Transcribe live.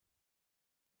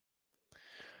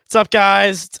What's up,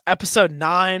 guys? It's episode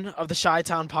 9 of the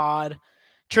ChiTownPod.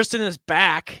 Tristan is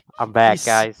back. I'm back, He's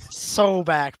guys. so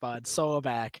back, bud. So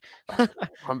back.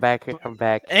 I'm back. I'm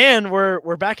back. And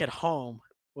we're back at home,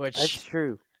 That's which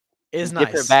true. is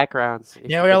Different nice. backgrounds. if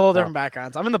Yeah, you we got a couldn't little tell. different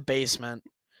backgrounds. I'm in the basement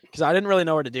because I didn't really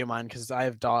know where to do mine because I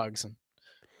have dogs and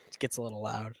it gets a little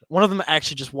loud. One of them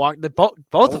actually just walked. Both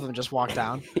of them just walked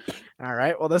down. All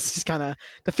right. Well, this is kind of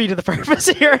defeated the purpose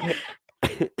here.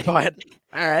 But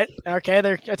all right, okay,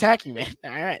 they're attacking me.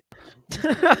 All right,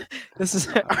 this is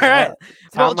all right.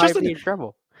 Tom Well, might Tristan, be in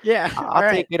trouble. yeah, I'll all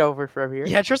right, take it over from here.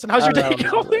 yeah, Tristan, how's your day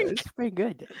going? It's pretty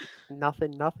good.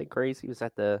 Nothing crazy. Was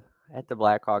at the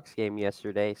Blackhawks game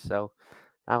yesterday, so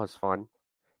that was fun.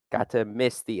 Got to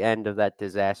miss the end of that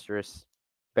disastrous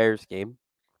Bears game.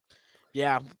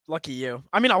 Yeah, lucky you.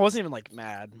 I mean, I wasn't even like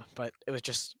mad, but it was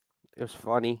just, It was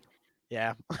funny.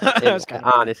 yeah, it was kind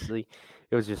of Honestly,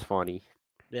 it was just funny.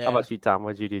 yeah. How about you, Tom?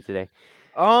 What did you do today?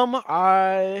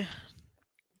 I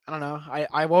don't know.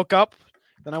 I woke up,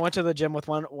 then I went to the gym with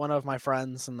one of my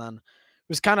friends, and then it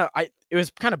was kind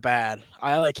of bad.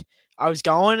 I was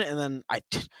going, and then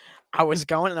I was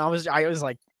going, and I was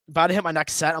like about to hit my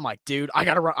next set. I'm like, dude, I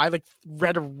gotta run. I like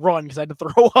had to run because I had to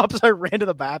throw up, so I ran to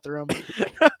the bathroom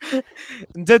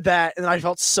and did that, and then I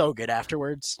felt so good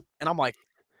afterwards. And I'm like,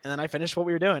 and then I finished what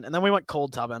we were doing, and then we went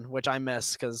cold tubbing, which I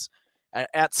miss because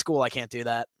at school I can't do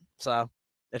that, so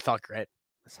it felt great.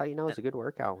 That's how you know it's a good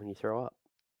workout when you throw up.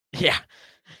 Yeah,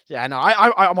 yeah, I know.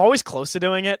 I'm always close to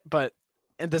doing it, but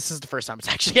and this is the first time it's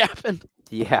actually happened.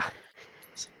 Yeah.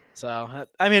 So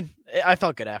I mean, I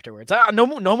felt good afterwards. No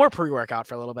more pre-workout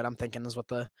for a little bit. I'm thinking is what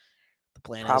the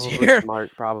plan is here.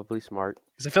 Probably smart.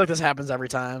 Because I feel like this happens every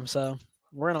time. So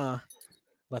we're gonna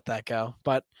let that go.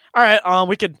 But all right,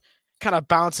 we could kind of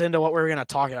bounce into what we're gonna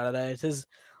talk about today. This is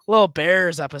a little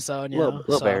Bears episode, you know.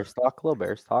 Little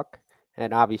Bears talk,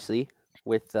 and obviously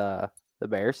with the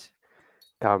Bears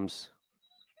comes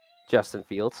Justin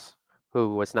Fields,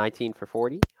 who was 19 for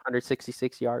 40,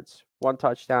 166 yards, 1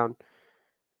 touchdown,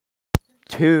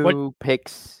 2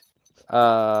 picks.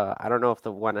 I don't know if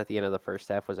the one at the end of the first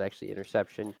half was actually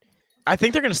interception. I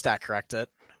think they're gonna stat correct it.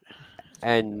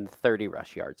 And 30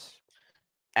 rush yards.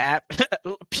 At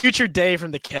future day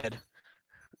from the kid.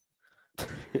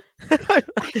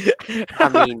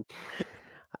 I mean,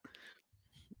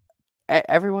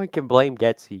 everyone can blame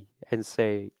Getsy and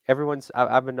say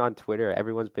I've been on Twitter.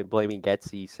 Everyone's been blaming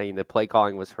Getsy, saying the play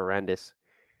calling was horrendous.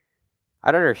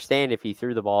 I don't understand if he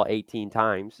threw the ball 18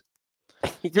 times.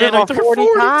 He threw the ball 40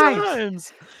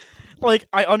 times. Like,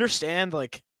 I understand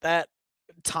like that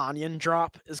Tanyan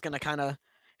drop is gonna kind of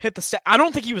hit the stat. I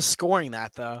don't think he was scoring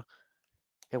that though.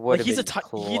 It would Like have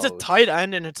he's a tight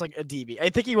end and it's like a DB. I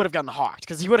think he would have gotten hawked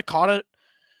because he would have caught it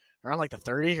around like the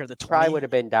 30 or the 20. Probably would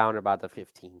have been down about the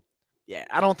 15. Yeah,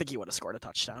 I don't think he would have scored a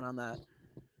touchdown on that,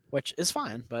 which is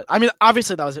fine. But I mean,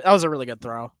 obviously that was a really good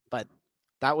throw, but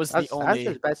that's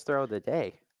his best throw of the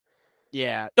day.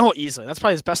 Yeah, oh, easily. That's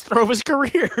probably his best throw of his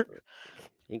career.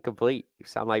 Incomplete. You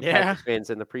sound like Packers fans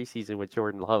in the preseason with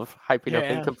Jordan Love hyping up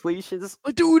incompletions.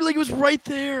 Like, dude, like it was right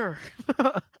there.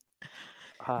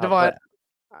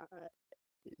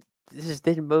 This just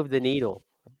didn't move the needle.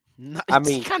 No, I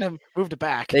mean, kind of moved it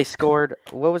back. They scored.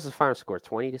 What was the final score?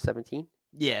 20-17.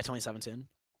 Yeah, 2017.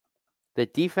 The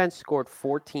defense scored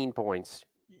 14 points.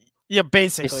 Yeah,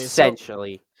 basically.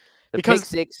 Essentially, pick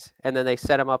six, and then they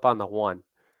set him up on the 1.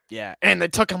 Yeah, and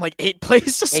it took him like 8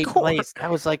 plays to score. 8 plays.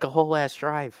 That was like a whole last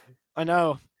drive. I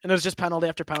know, and it was just penalty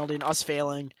after penalty, and us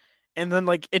failing, and then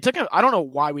like it took him. I don't know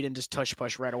why we didn't just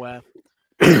push right away.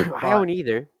 I don't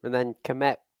either. And then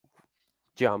Komet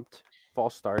jumped,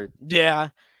 false start. Yeah,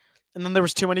 and then there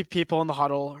was too many people in the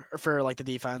huddle for like the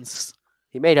defense.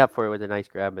 He made up for it with a nice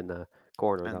grab in the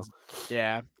corner, though.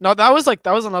 Yeah, no, that was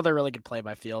another really good play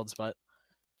by Fields, but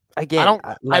again,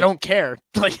 I don't care.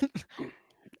 Like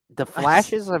the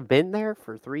flashes have been there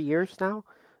for 3 years now.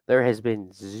 There has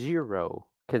been zero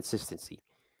consistency,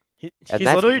 and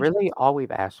that's really all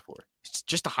we've asked for. It's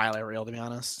just a highlight reel, to be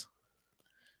honest.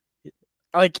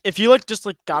 Like if you just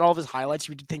got all of his highlights,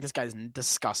 you would think this guy's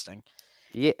disgusting.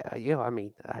 Yeah, I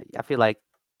mean, I feel like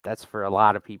that's for a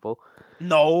lot of people.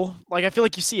 No, like I feel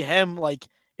like you see him, like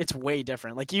it's way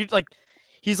different. Like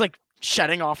he's like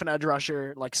shedding off an edge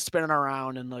rusher, like spinning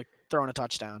around and like throwing a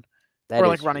touchdown, or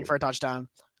like running for a touchdown.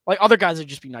 Like other guys would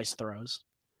just be nice throws,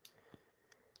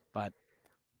 but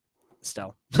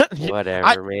still,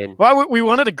 whatever, man. Well, we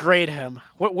wanted to grade him.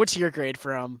 What's your grade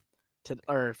for him?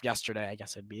 Or yesterday, I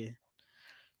guess it'd be.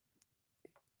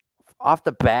 Off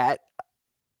the bat,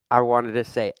 I wanted to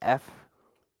say F.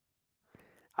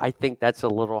 I think that's a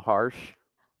little harsh.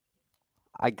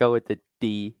 I go with the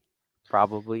D,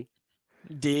 probably.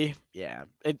 D. Yeah,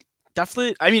 it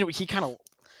definitely. I mean, he kind of.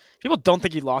 People don't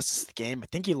think he lost us the game. I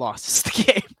think he lost us the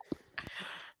game.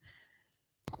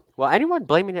 Well, anyone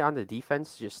blaming it on the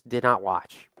defense just did not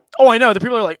watch. Oh, I know. The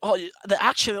people are like, oh, they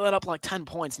actually let up like 10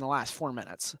 points in the last 4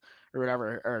 minutes or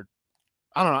whatever. Or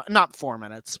I don't know, not 4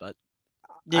 minutes, but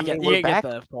you get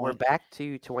the point. We're back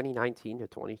to 2019 to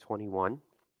 2021,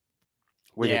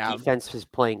 where Yeah. the defense is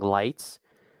playing lights,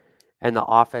 and the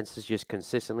offense is just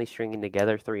consistently stringing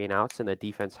together 3 and outs, and the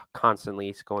defense constantly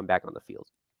is going back on the field.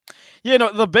 Yeah,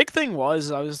 no, the big thing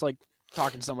was I was like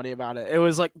talking to somebody about it. It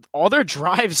was like all their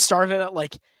drives started at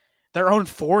like their own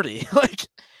 40. Like,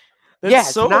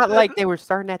 it's not like they were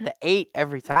starting at the 8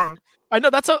 every time. I know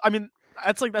that's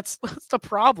that's the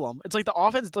problem. It's like the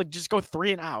offense like just go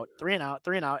 3 and out, 3 and out,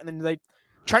 3 and out, and then they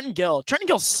Trenton Gill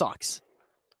sucks.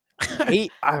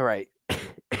 All right.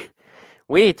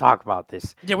 We need to talk about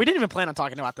this. Yeah, we didn't even plan on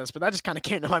talking about this, but that just kind of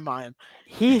came to my mind.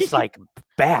 He's like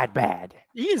bad.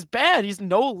 He is bad. He's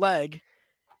no leg.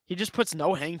 He just puts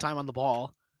no hang time on the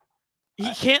ball. He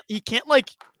can't like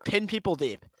pin people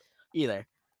deep either.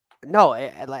 No,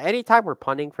 like anytime we're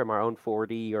punting from our own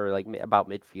 40 or like about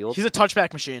midfield, he's a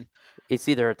touchback machine. It's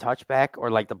either a touchback or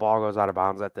like the ball goes out of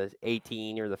bounds at the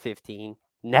 18 or the 15.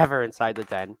 Never inside the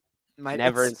 10.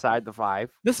 Never inside the 5.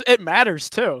 It matters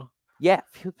too. Yeah,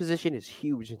 field position is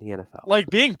huge in the NFL. Like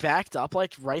being backed up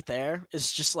like right there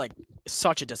is just like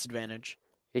such a disadvantage,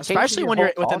 especially when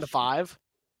you're within the 5.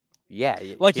 Yeah,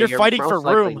 like you're fighting for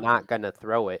room. Not gonna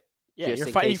throw it. Yeah, you're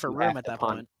fighting for room at that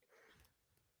point.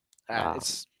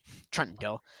 It's Trenton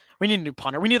Gill. We need a new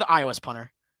punter. We need the Iowa's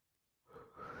punter.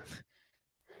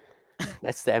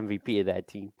 That's the MVP of that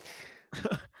team.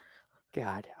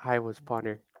 God, Iowa's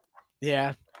punter.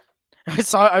 Yeah. I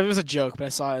saw it was a joke, but I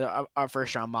saw our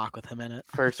first round mock with him in it.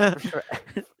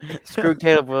 Screw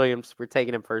Caleb Williams. We're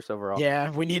taking him first overall. Yeah,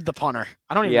 we need the punter.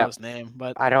 I don't even know his name,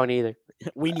 but I don't either.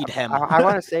 We need him. I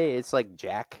want to say it's like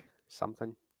Jack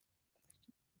something.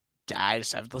 I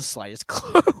just have the slightest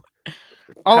clue.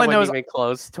 All I know is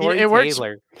close. Tory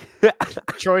Taylor.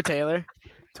 Troy Taylor.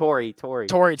 Tory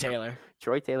Taylor.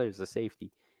 Troy Taylor is the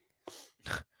safety.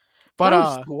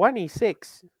 But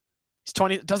 26. He's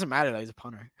 20. It doesn't matter that he's a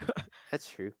punter. That's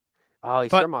true. Oh, he's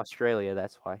from Australia.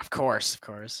 That's why. Of course.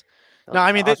 No,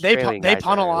 I mean they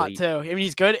punt a lot too. I mean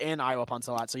he's good and Iowa punts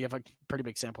a lot, so you have a pretty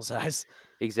big sample size.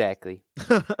 Exactly.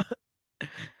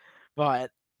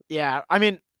 But yeah, I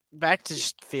mean back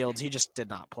to Fields, he just did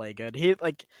not play good. He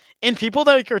and people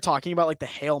that are talking about like the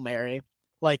Hail Mary,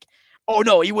 like, oh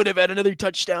no, he would have had another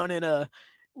touchdown in a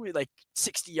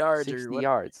 60 yards 60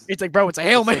 yards. It's like, bro, it's a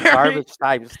Hail Mary. Garbage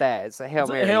time stat. It's a Hail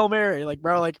Mary. A Hail Mary. Like,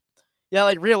 bro,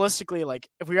 yeah, realistically,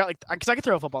 if we got because I could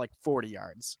throw a football 40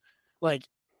 yards. Like,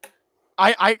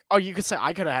 you could say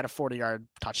I could have had a 40-yard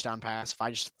touchdown pass if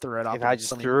I just threw it up. If I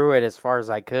just threw it as far as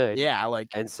I could. Yeah,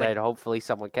 and said, hopefully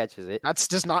someone catches it. That's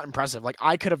just not impressive. Like,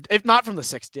 I could have, if not from the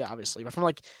 60, obviously, but from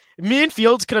me and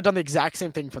Fields could have done the exact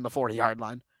same thing from the 40-yard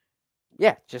line.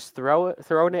 Yeah, just thrown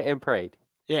it and prayed.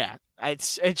 Yeah,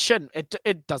 it shouldn't.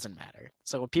 It doesn't matter.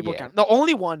 So people can. The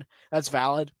only one that's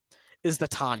valid is the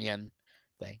Tanyan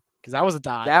thing because that was a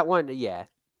dive. That one, yeah,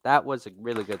 that was a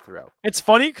really good throw. It's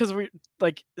funny because we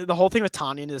the whole thing with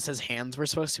Tanyan is his hands were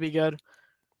supposed to be good.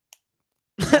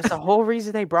 That's the whole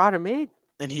reason they brought him in,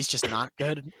 and he's just not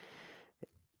good.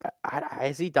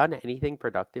 Has he done anything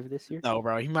productive this year? No,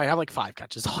 bro. He might have 5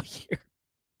 catches all year.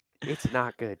 It's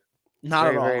not good. Not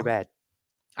at all. Very bad.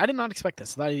 I did not expect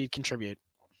this. I thought he'd contribute.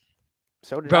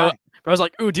 So did I. I was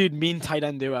like, ooh, dude, mean tight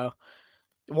end duo.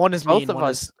 One is mean.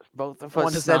 Both of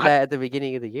us said that at the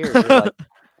beginning of the year. We're like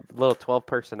little 12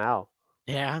 personnel.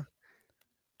 Yeah.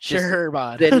 Sure,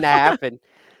 bud. Didn't happen.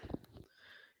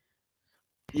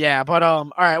 Yeah, but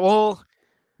all right, we'll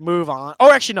move on.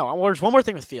 Oh, actually, no. There's one more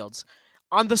thing with Fields.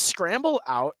 On the scramble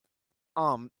out,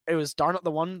 it was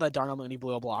the one that Darnell Mooney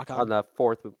blew a block on. On the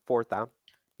fourth down.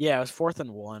 Yeah, it was 4th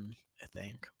and 1, I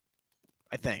think.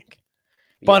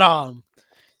 But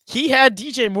he had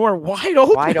DJ Moore wide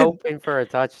open for a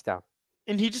touchdown,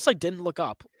 and he just didn't look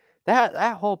up.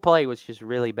 That whole play was just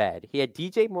really bad. He had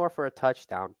DJ Moore for a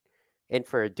touchdown, and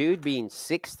for a dude being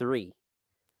 6'3",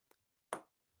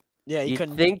 yeah,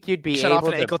 you'd think you'd be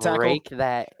able to break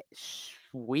that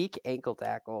weak ankle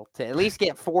tackle to at least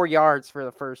get 4 yards for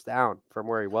the first down from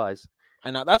where he was. I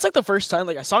know that's the first time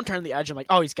I saw him turn the edge. I'm like,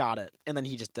 oh, he's got it, and then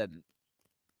he just didn't,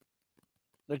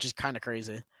 which is kind of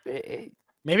crazy.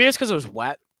 Maybe it's because it was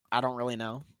wet. I don't really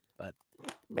know, but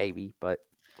maybe. But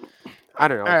I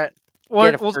don't know. All right,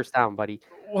 get a first down, buddy.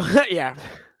 Yeah,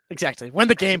 exactly. Win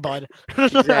the game, bud.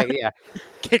 Exactly. Yeah.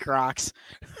 Kick rocks.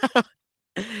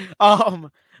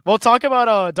 We'll talk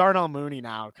about Darnell Mooney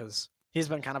now because He's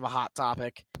been kind of a hot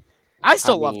topic. I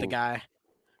still love the mean, guy.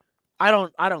 I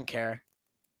don't care.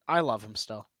 I love him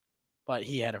still, but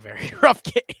he had a very rough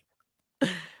game.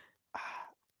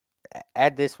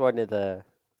 add this one to the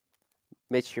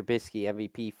Mitch Trubisky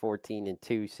MVP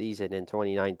 14-2 season in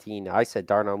 2019. I said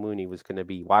Darnell Mooney was going to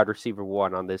be wide receiver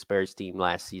 1 on this Bears team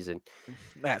last season.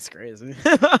 That's crazy.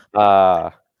 Uh,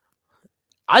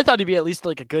 I thought he'd be at least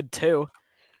like a good 2.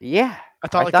 yeah. I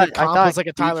thought the comp was like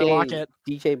a Tyler DJ, Lockett.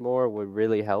 DJ Moore would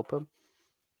really help him.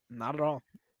 Not at all.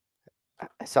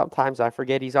 Sometimes I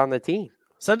forget he's on the team.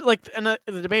 So like, and the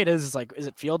debate is like, is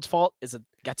it Fields' fault? Is it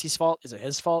Getsy's fault? Is it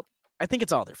his fault? I think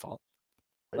it's all their fault.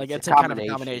 Like it's a kind of a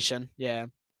combination. Yeah.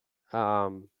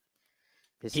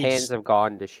 His hands have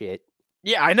gone to shit.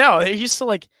 Yeah, I know. He used to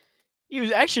like. He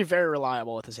was actually very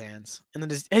reliable with his hands, and then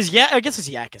his I guess his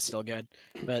yak is still good,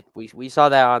 but we saw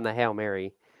that on the Hail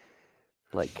Mary.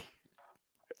 Like,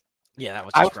 yeah, that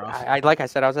was just rough. I like I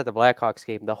said, I was at the Blackhawks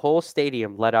game. The whole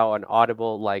stadium let out an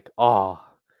audible like, "Oh."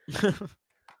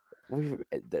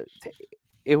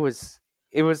 It was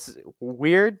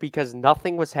weird because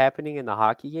nothing was happening in the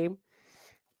hockey game,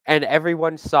 and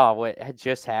everyone saw what had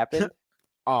just happened.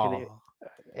 And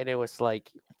it was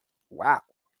like, wow.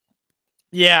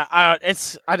 Yeah,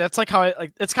 it's like how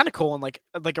it's kind of cool when like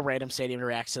a random stadium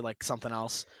reacts to like something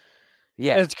else.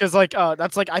 Yeah, it's because like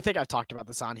that's like I think I've talked about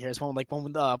this on here. It's when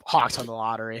the Hawks won the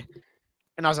lottery,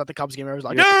 and I was at the Cubs game. I was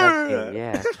like,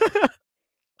 yeah.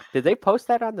 Did they post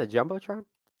that on the jumbotron?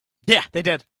 Yeah, they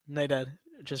did.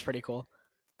 Which is pretty cool.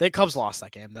 The Cubs lost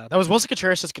that game though. That was Wilson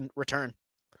Contreras' return.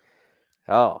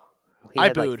 Oh, I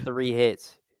booed. Like 3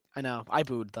 hits. I know. I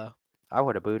booed though. I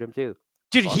would have booed him too.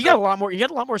 Dude, he got a lot more. He got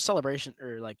a lot more celebration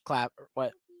or like clap or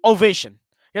what ovation.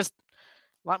 Yes,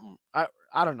 I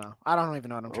don't know. I don't even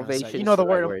know what I'm trying to say. You know the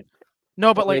word.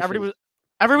 No, but like everybody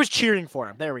was cheering for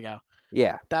him. There we go.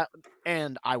 Yeah. That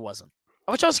and I wasn't,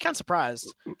 which I was kind of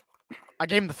surprised. I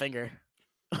gave him the finger.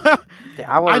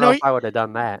 I want to know if I would have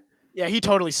done that. Yeah, he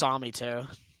totally saw me too.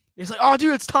 He's like, "Oh,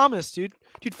 dude, it's Thomas, dude.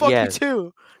 Dude, fuck you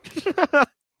too."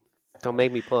 Don't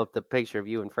make me pull up the picture of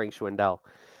you and Frank Schwindel.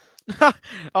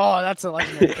 Oh, that's a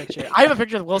legendary picture. I have a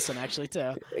picture of Wilson actually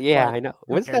too. Yeah, I know.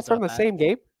 Wasn't that from the same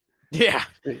game? Yeah,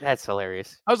 that's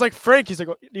hilarious. I was like, Frank.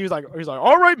 He was like,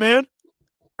 all right, man.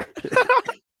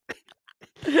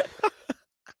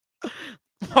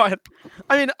 But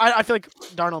I mean, I feel like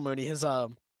Darnell Mooney, his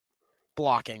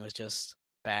blocking was just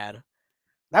bad.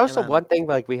 That was the one thing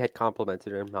like we had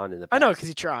complimented him on in the past. I know because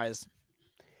he tries.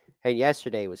 And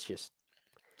yesterday was just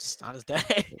not his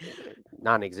day.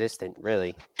 Non-existent,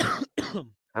 really.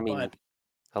 I mean,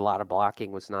 a lot of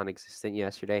blocking was non-existent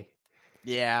yesterday.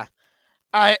 Yeah,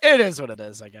 it is what it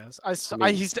is. I guess.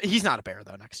 He's not a Bear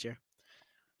though next year.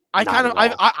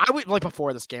 I would like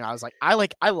before this game. I was like, I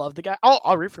love the guy.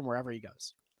 I'll root for him wherever he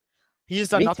goes. He's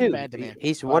done nothing bad to me.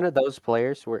 He's one of those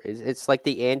players where it's like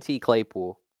the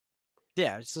anti-Claypool.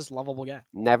 Yeah, it's just lovable guy.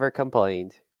 Never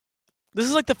complained. This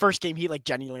is like the first game he like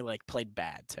genuinely like played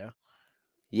bad too.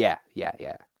 Yeah.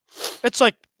 It's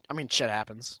like, I mean, shit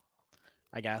happens,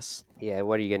 I guess. Yeah,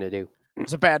 what are you gonna do?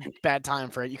 It's a bad time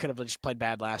for it. You could have just played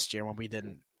bad last year when we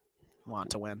didn't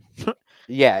want to win.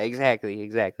 Yeah,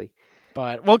 exactly.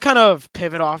 But we'll kind of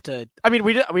pivot off to. I mean,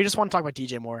 we just want to talk about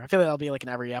DJ Moore. I feel like that'll be like an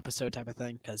every episode type of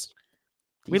thing because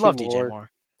we love DJ Moore.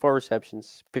 4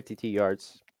 receptions, 52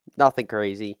 yards, nothing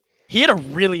crazy. He had a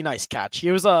really nice catch.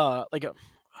 He was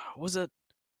was it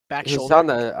back shoulder? He was on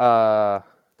the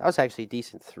that was actually a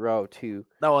decent throw too.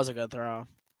 That was a good throw.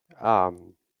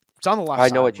 It's on the left. I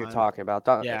know what you're talking about.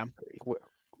 Yeah.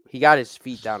 He got his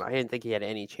feet down. I didn't think he had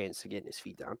any chance to get his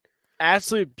feet down.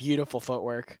 Absolute beautiful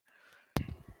footwork.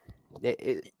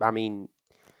 I mean,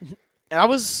 that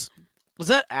was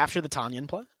that after the Tanyan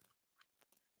play?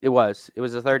 It was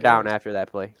a third down after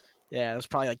that play. Yeah, it was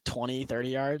probably like 20, 30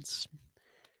 yards.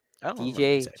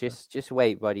 DJ, just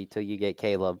wait, buddy, till you get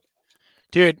Caleb.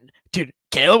 Dude,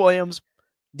 Caleb Williams,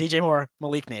 DJ Moore,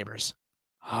 Malik Neighbors.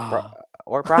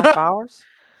 Or Brock Bowers?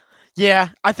 Yeah,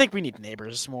 I think we need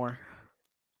Neighbors more.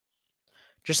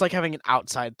 Just like having an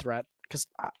outside threat. Because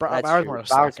Bowers more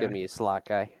Bowers going to be a slot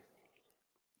guy.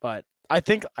 But I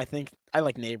think I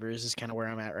like Neighbors is kind of where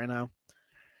I'm at right now.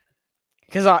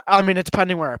 Because I mean, it's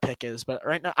depending where our pick is, but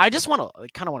right now I just want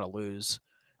to lose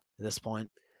at this point.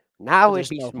 Now it'd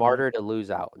be smarter to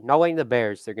lose out. Knowing the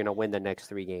Bears, they're gonna win the next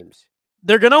 3 games.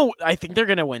 I think they're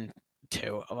gonna win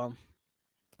 2 of them.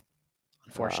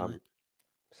 Unfortunately.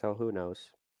 So who knows?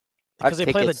 I have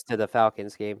tickets to the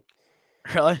Falcons game.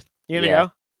 Really? You gonna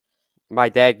go? My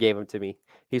dad gave them to me.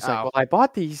 He's like, well, I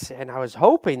bought these and I was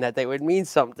hoping that they would mean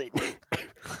something.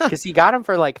 Because he got them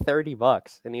for like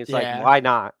 $30. And he was like, why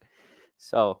not?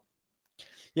 So.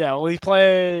 Yeah, well, we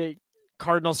play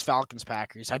Cardinals, Falcons,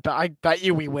 Packers. I bet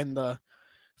you we win the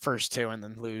first two and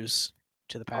then lose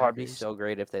to the Oh, it'd be Packers. so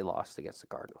great if they lost against the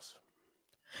Cardinals.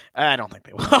 I don't think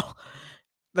they will.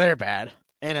 They're bad,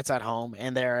 and it's at home,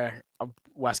 and they're a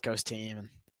West Coast team.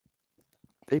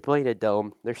 They played at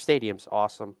Dome. Their stadium's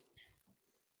awesome.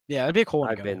 Yeah, it'd be a cool one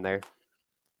to I've go been to. there.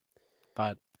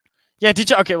 But yeah,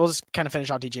 DJ. Okay, we'll just kind of finish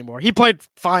off DJ Moore. He played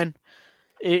fine.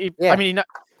 Yeah. I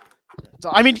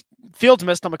mean, Fields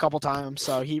missed him a couple times,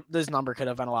 so this number could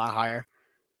have been a lot higher.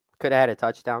 Could have had a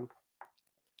touchdown.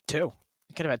 2.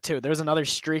 He could have had 2. There was another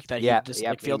streak that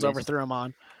Fields he overthrew him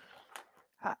on.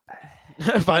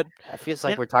 missed. But It feels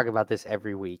like we're talking about this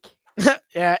every week.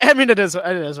 yeah, I mean it is what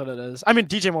it is. I mean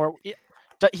DJ Moore,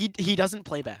 he doesn't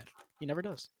play bad. He never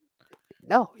does.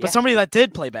 No, But somebody that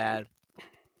did play bad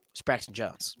was Braxton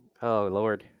Jones. Oh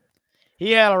Lord,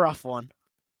 He had a rough one.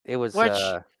 it was. Which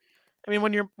I mean,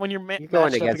 when you're you're going matched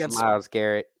up against Myles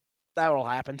Garrett. that will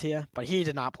happen to you. But he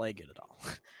did not play good at all,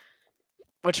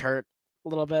 which hurt a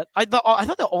little bit. I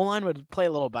thought the O line would play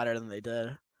a little better than they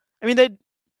did. I mean they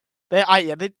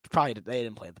didn't play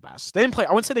the best. They didn't play.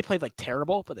 I wouldn't say they played like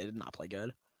terrible, but they did not play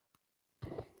good.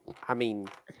 I mean,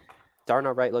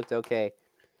 Darnell Wright looked okay.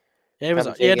 Yeah,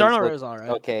 Darnold was all right.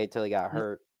 Okay, until he got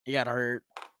hurt. He got hurt.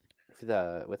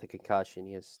 With a concussion.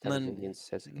 He has.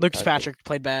 Luke Patrick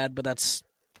played bad, but that's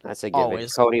a given.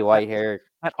 always Cody Whitehair.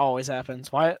 That always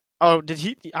happens. Why? Oh, did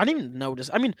he? I didn't even notice.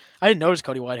 I mean, I didn't notice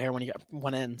Cody Whitehair when he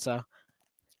went in. So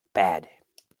Bad.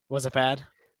 was it bad?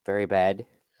 Very bad.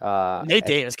 Nate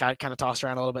Davis got kind of tossed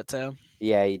around a little bit too.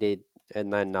 Yeah, he did.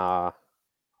 And then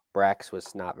Brax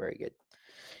was not very good.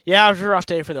 Yeah, it was a rough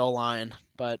day for the O line,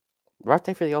 but Rough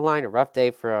day for the O-line, a rough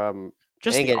day for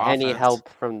just didn't get any help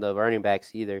from the running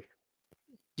backs either.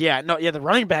 Yeah, the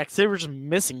running backs, they were just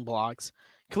missing blocks.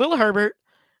 Khalil Herbert,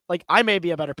 like I may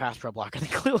be a better pass pro blocker than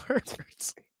Khalil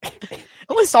Herbert. At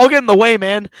least I'll get in the way,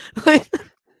 man.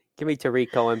 Give me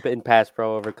Tariq Cohen in pass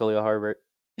pro over Khalil Herbert.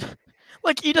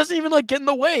 Like he doesn't even like get in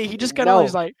the way. He just kind of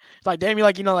is like damn, you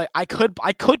like I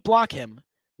could block him.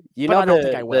 But I don't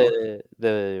think I will.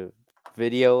 The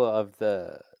video of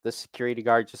the security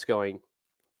guard just going,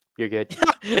 "You're good."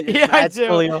 Yeah, that's I do.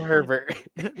 Khalil Herbert.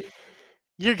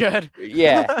 You're good.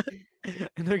 Yeah.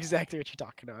 I know exactly what you're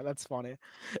talking about. That's funny.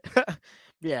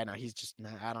 Yeah, no, he's just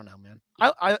I don't know, man.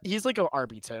 He's like a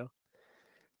RB2.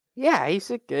 Yeah,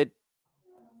 he's a good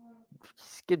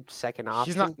second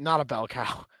option. He's not a bell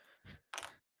cow.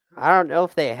 I don't know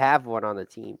if they have one on the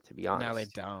team, to be honest. No, they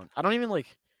don't. I don't even like.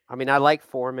 I mean, I like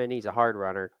Foreman. He's a hard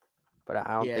runner, but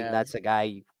I don't think that's a guy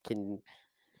you can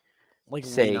like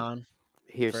say, lean on.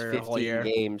 Here's 15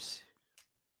 games,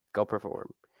 go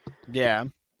perform. Yeah.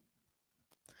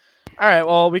 All right.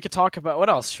 Well, we could talk about what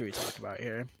else should we talk about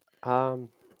here?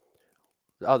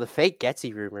 The fake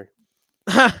Getsy rumor.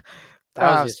 That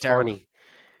was just funny.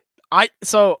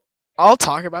 I'll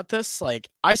talk about this. Like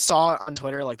I saw it on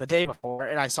Twitter like the day before,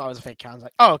 and I saw it was a fake account. I was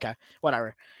like, oh okay,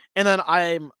 whatever. And then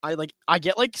I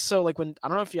get like when I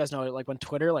don't know if you guys know like when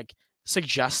Twitter like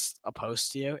suggests a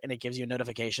post to you and it gives you a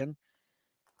notification.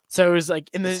 So it was like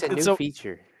It's a new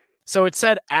feature. So it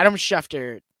said Adam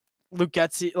Schefter, Luke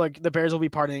Getsy, like the Bears will be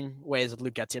parting ways with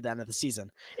Luke Getsy at the end of the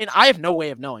season. And I have no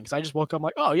way of knowing because I just woke up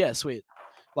like, oh yeah, sweet.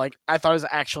 Like I thought it was an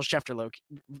actual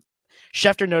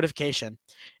Schefter notification.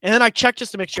 And then I checked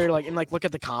just to make sure, like, and like look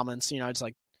at the comments, just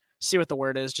like see what the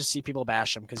word is, just see people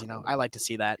bash him because I like to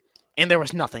see that. And there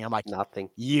was nothing. I'm like, nothing.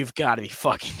 You've got to be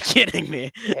fucking kidding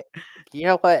me. You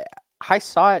know what? I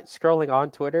saw it scrolling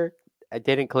on Twitter. I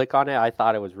didn't click on it. I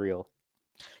thought it was real.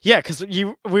 Yeah, because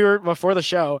we were before the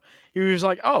show. He was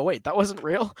like, "Oh wait, that wasn't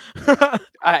real."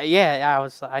 I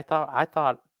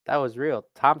thought that was real.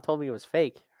 Tom told me it was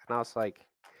fake, and I was like,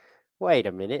 "Wait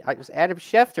a minute!" It was Adam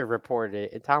Schefter reported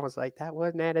it, and Tom was like, "That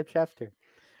wasn't Adam Schefter."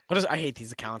 I hate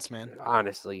these accounts, man.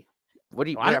 Honestly, what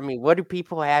do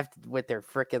people have with their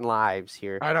freaking lives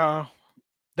here? I know.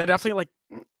 They're definitely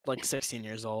like 16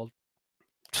 years old.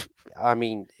 I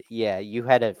mean, yeah, you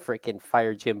had a freaking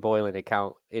Fire Jim Boylan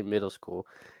account in middle school.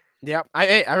 Yeah,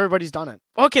 everybody's done it.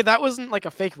 Okay, that wasn't like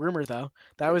a fake rumor though.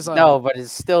 That was no, but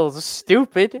it's still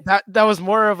stupid. That was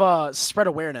more of a spread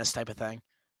awareness type of thing.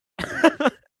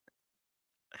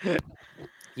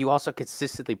 You also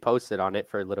consistently posted on it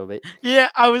for a little bit. Yeah,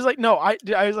 I was like, no, I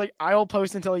was like, I'll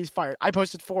post until he's fired. I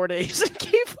posted 4 days and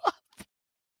gave up.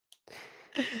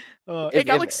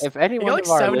 If any one of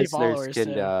our listeners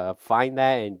can find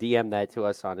that and DM that to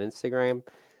us on Instagram,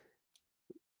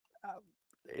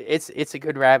 it's a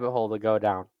good rabbit hole to go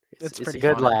down. It's a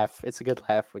good laugh. It's a good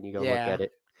laugh when you go look at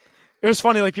it. It was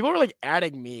funny. Like people were like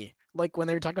adding me, like when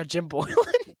they were talking about Jim Boylan.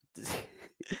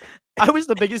 I was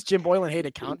the biggest Jim Boylan hate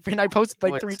account fan. I posted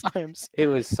like 3 was times. it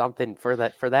was something for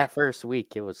that first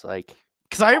week. It was like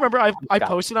Because I remember I got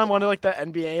posted on one of like the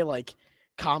NBA like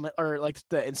comment or like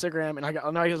the Instagram, and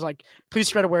I was like, please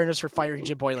spread awareness for firing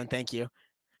Jim Boylan, thank you.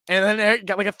 And then it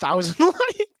got like 1,000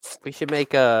 likes. we should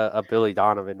make a Billy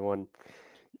Donovan one.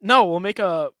 No, we'll make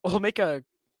a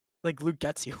like Luke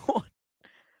Getzey one.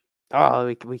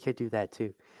 Oh, we could do that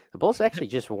too. The Bulls actually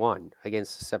just won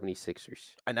against the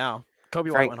 76ers. I know. Kobe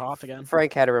White Frank went off again.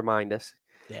 Frank had to remind us.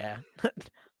 Yeah. Had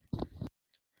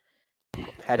to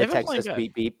They've been text playing us good.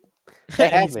 beep beep. They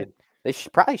have been. They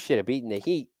probably should have beaten the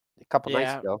Heat a couple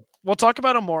nights Yeah. ago. We'll talk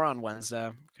about them more on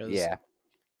Wednesday because Yeah.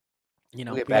 you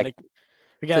know We'll get we back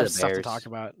got the stuff to Bears. talk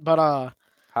about. But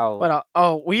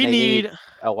How we they need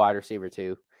a wide receiver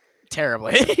too.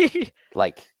 terribly.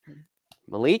 Like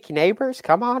Malik Neighbors,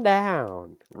 come on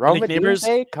down. Roma Neighbors,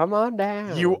 Dunze, come on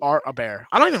down. You are a bear.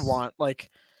 I don't even want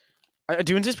like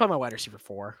Dunze's probably my wide receiver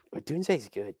 4. But Dunze's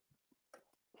good.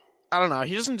 I don't know.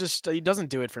 He doesn't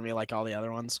do it for me like all the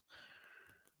other ones.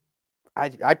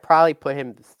 I'd probably put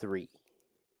him 3.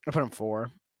 I put him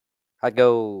 4. I'd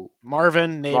go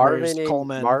Marvin, Neighbors,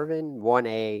 Coleman. Marvin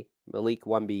 1A, Malik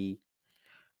 1B,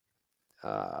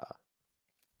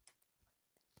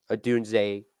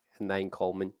 Dunze, and then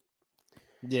Coleman.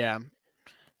 Yeah.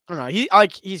 I don't know.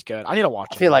 He's good. I need to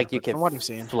watch him. I feel more, like you but can from what I've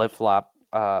seen. flip flop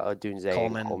Dunze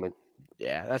Coleman. and Coleman.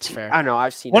 Yeah, that's fair. I don't know.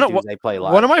 I've seen One of- Dunze play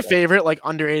live. One of my favorite like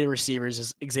underrated receivers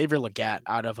is Xavier Legette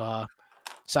out of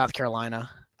South Carolina.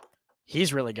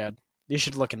 He's really good. You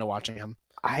should look into watching him.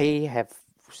 I have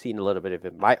seen a little bit of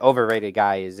him. My overrated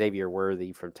guy is Xavier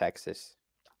Worthy from Texas.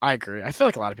 I agree. I feel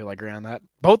like a lot of people agree on that.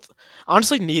 Both,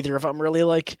 honestly, neither of them really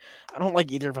like. I don't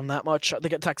like either of them that much. They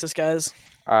get Texas guys,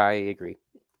 I agree.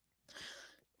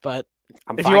 but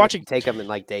I'm if fine you're watching, take him in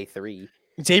like day 3.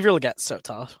 Xavier Legette's so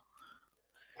tough.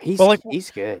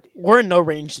 He's good. We're in no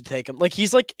range to take him. Like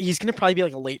he's gonna probably be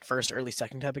like a late first, early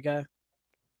second type of guy.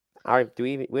 All right,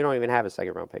 we don't even have a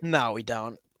second round pick. No, we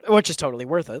don't. Which is totally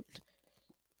worth it.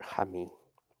 I mean,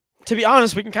 to be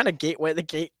honest, we can kind of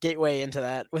gateway into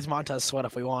that with Montez Sweat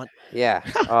if we want. Yeah.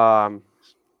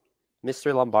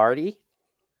 Mr. Lombardi,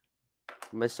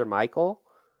 Mr. Michael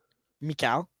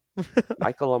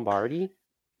Lombardi,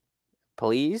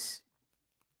 please.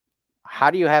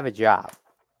 How do you have a job?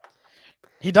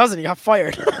 He doesn't. He got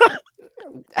fired.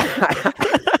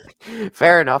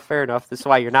 Fair enough. This is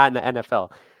why you're not in the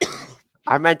NFL.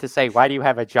 I meant to say, why do you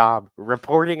have a job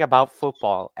reporting about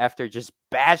football after just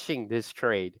bashing this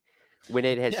trade when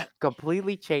it has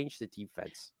completely changed the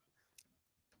defense?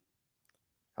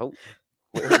 Oh,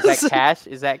 is that Cash?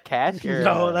 Is that Cash? Or,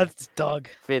 no, that's Doug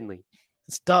Finley.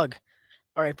 It's Doug.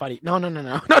 All right, buddy. No.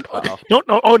 No.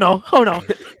 Oh no.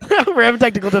 We're having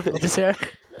technical difficulties here.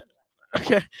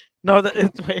 Okay. No,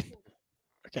 wait.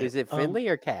 Okay. Is it Finley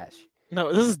or Cash?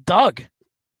 No, this is Doug.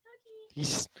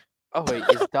 Oh wait,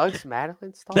 is Doug's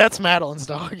Madeline's dog? That's Madeline's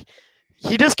dog.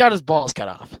 He just got his balls cut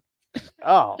off.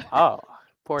 Oh,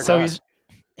 poor so Doug.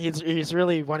 he's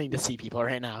really wanting to see people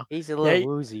right now. He's a little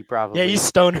woozy, probably. Yeah, he's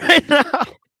stoned right now.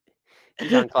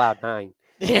 He's on cloud 9.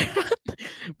 Yeah,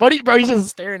 buddy, bro, he's just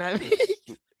staring at me.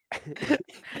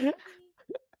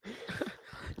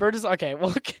 Bro, just okay.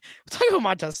 Well, talk about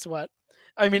Montez Sweat.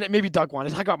 I mean, maybe Doug wanted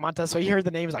to talk about Montez Sweat. He heard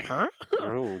the name, he's like, huh?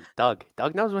 Oh, Doug.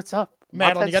 Doug knows what's up.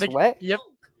 Madeline, you gotta Sweat? Yep.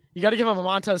 You gotta give him a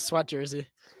Montez Sweat jersey.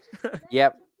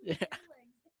 Yep. Yeah.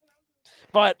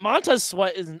 But Montez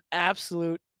Sweat is an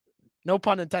absolute, no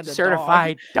pun intended,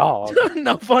 certified dog.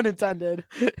 No pun intended.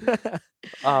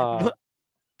 God,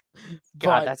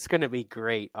 that's gonna be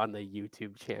great on the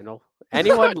YouTube channel.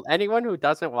 Anyone who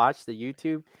doesn't watch the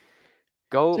YouTube,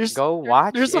 go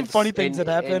watch. There's some funny things that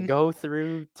happen. And go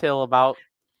through till about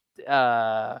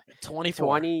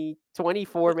 24,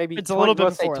 24, maybe. It's a little bit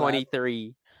before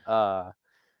 23.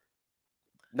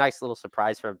 Nice little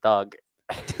surprise from Doug.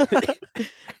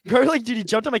 Bro, like, dude, he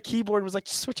jumped on my keyboard and was like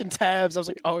switching tabs. I was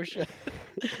like, oh shit.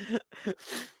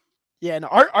 Yeah, no,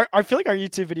 I feel like our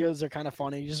YouTube videos are kind of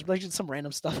funny. Just like some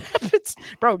random stuff happens.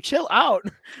 Bro, chill out.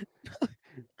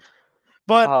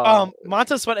 But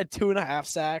Montez Sweat had 2.5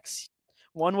 sacks.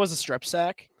 One was a strip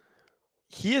sack.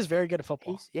 He is very good at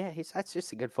football. That's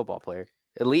just a good football player.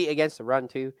 Elite against the run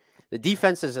too. The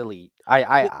defense is elite.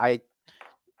 I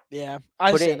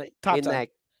put it it top in 10.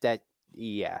 that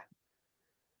yeah.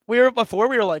 We were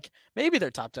like, maybe they're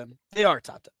top 10. They are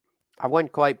top 10. I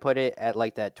wouldn't quite put it at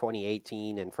like that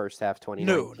 2018 and first half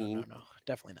 2019. No,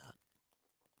 definitely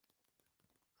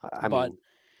not. I mean,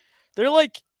 they're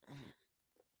like,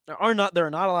 there are not a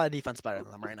lot of defense better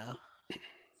than them right now.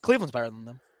 Cleveland's better than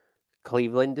them.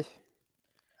 Cleveland.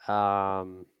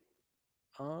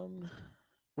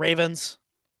 Ravens.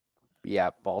 Yeah,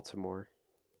 Baltimore.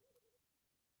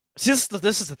 See,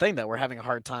 this is the thing that we're having a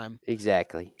hard time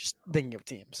Exactly. just thinking of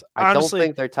teams. I don't Honestly,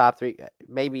 think they're top 3.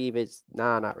 Maybe even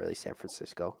not really San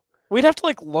Francisco. we'd have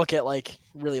to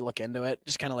really look into it.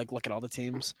 Just kind of look at all the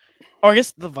teams. Oh, I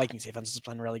guess the Vikings defense has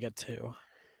been really good too.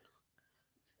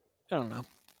 I don't know.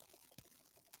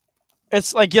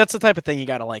 It's that's the type of thing you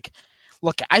gotta look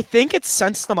at. I think it's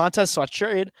since the Montez Sweat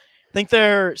trade. I think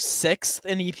they're 6th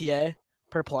in EPA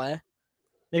per play,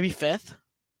 maybe 5th.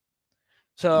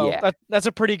 So Yeah. that's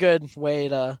a pretty good way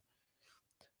to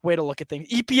look at things.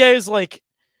 EPA is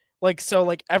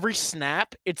every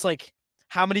snap, it's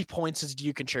how many points do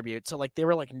you contribute? So they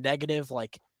were negative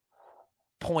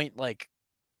point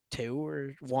 2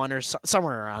 or 1 or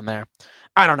somewhere around there.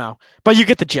 I don't know, but you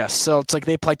get the gist. So it's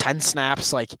they play 10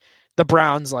 snaps. The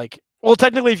Browns well,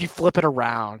 technically, if you flip it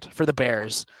around for the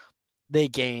Bears, they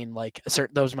gain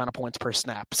those amount of points per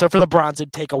snap. So for the Browns,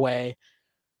 it'd take away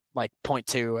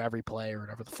 0.2 every play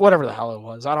or whatever the hell it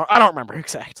was. I don't remember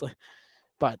exactly,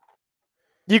 but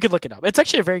you could look it up. It's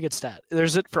actually a very good stat.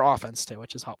 There's it for offense too,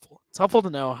 which is helpful. It's helpful to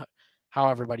know how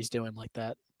everybody's doing like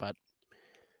that, but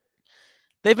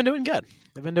they've been doing good.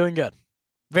 They've been doing good.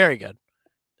 Very good.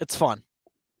 It's fun.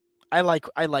 I like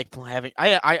having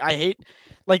I hate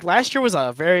last year was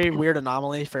a very weird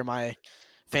anomaly for my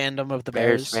fandom of the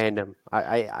Bears. fandom.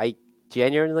 I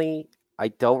genuinely I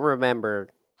don't remember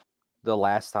the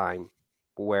last time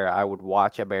where I would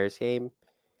watch a Bears game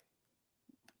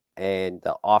and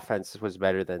the offense was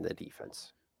better than the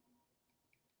defense.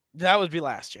 That would be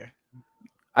last year.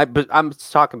 But I'm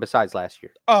talking besides last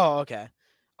year. Oh, okay.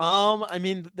 I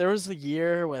mean, there was the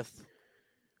year with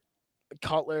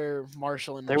Cutler,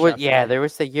 Marshall, and there was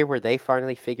the year where they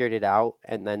finally figured it out,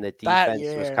 and then the defense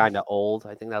was kind of old.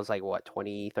 I think that was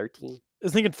 2013. I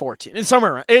was thinking 14. It's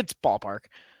somewhere around. It's ballpark,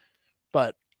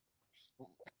 but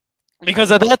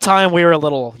because at that time we were a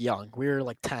little young. We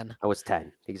were 10. I was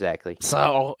 10 exactly.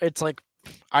 So it's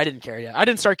I didn't care yet. I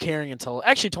didn't start caring until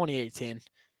actually 2018.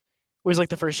 Was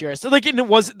the first year. So it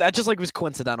was that just was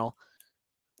coincidental.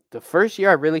 The first year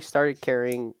I really started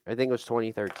caring, I think it was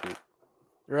 2013.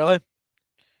 Really?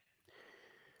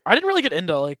 I didn't really get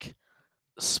into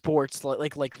sports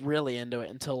really into it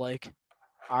until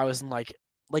I was in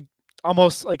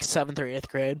almost 7th or 8th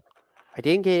grade. I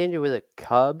didn't get into the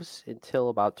Cubs until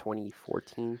about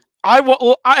 2014. I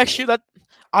watched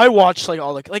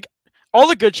all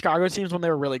the good Chicago teams when they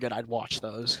were really good. I'd watch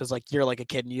those because you're a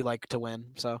kid and you like to win,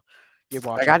 so you'd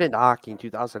watch. I got into hockey in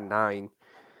 2009,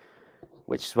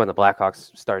 which is when the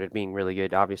Blackhawks started being really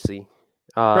good. Obviously,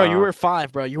 bro, you were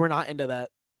 5, bro. You were not into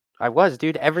that. I was,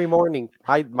 dude. Every morning,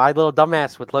 my little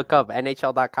dumbass would look up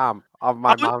NHL.com on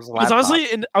my mom's laptop.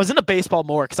 Honestly, I was into baseball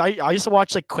more because I used to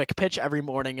watch Quick Pitch every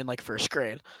morning in first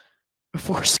grade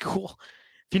before school.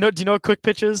 Do you know what Quick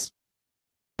Pitch is?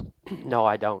 No,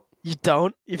 I don't. You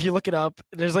don't? If you look it up,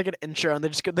 there's an intro and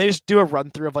they just do a run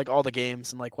through of all the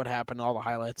games and what happened, all the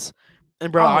highlights.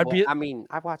 And bro, I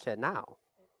watch it now.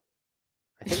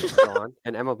 I think it's still on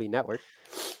an MLB Network.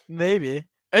 Maybe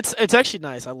it's actually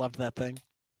nice. I loved that thing.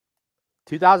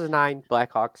 2009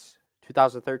 Blackhawks,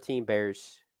 2013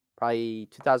 Bears, probably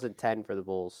 2010 for the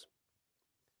Bulls.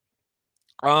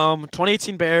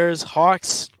 2018 Bears,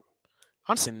 Hawks.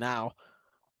 Honestly, now.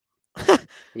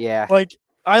 Yeah. I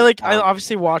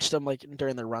obviously watched them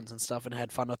during their runs and stuff and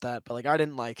had fun with that, but I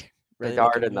didn't really.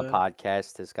 Bedard in the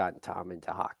podcast has gotten Tom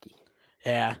into hockey.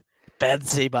 Yeah,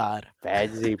 Bedsy Bod.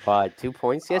 2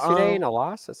 points yesterday and a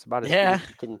loss. That's about as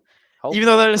you can hope. Even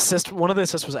though one of the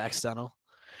assists was accidental.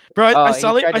 Bro, I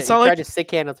saw he tried to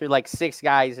stick handle through 6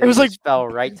 guys. And it was fell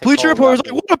right. To Bleacher Report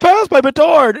was what a pass by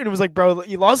Bedard, and it was bro,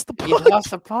 you lost the puck. You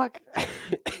lost the puck.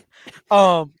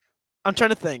 I'm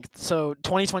trying to think. So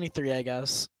 2023, I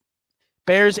guess.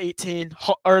 Bears 18,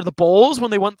 or the Bulls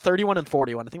when they went 31 and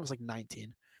 41. I think it was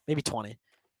 19, maybe 20.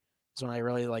 Is when I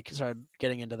really started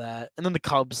getting into that. And then the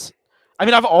Cubs. I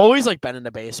mean, I've always been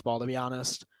into baseball, to be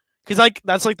honest, because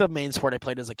that's the main sport I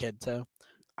played as a kid too.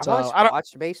 I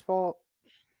watched baseball.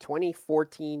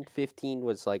 2014, 15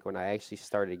 was when I actually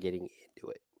started getting into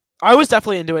it. I was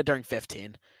definitely into it during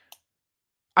 15.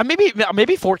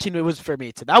 Maybe 14 it was for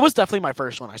me too. That was definitely my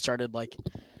first one. I started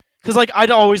because I'd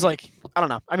always I don't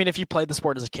know. I mean, if you played the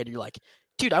sport as a kid, you're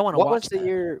dude, I want to watch.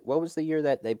 What was the year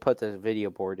that they put the video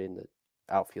board in the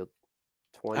outfield?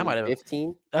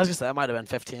 2015. I was gonna say that might have been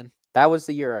 15. That was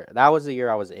the year. That was the year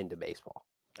I was into baseball.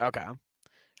 Okay. All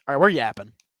right, we're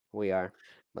yapping. We are.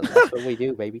 That's what we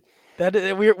do, baby.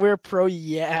 We're pro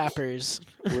yappers.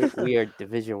 we are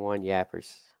Division I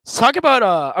yappers. Let's talk about.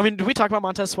 I mean, did we talk about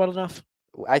Montez Sweat enough?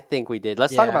 I think we did.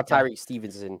 Let's talk about Tyreek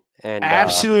Stevenson and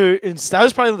absolute. That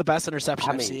was probably the best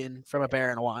interception I've seen from a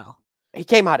Bear in a while. He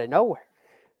came out of nowhere.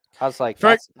 I was like, For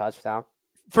that's a touchdown.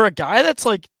 for a guy that's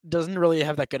like doesn't really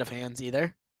have that good of hands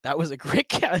either. That was a great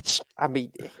catch. I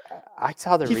mean, I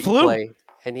saw the He flew. replay,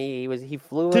 and he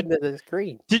flew Did into the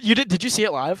screen. did you see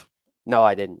it live? No,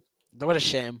 I didn't. What a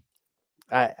shame.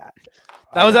 I That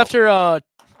I was know after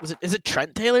is it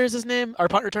Trent Taylor is his name? Our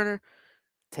punt returner?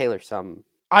 Taylor some.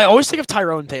 I always think of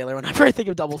Tyrone Taylor whenever I think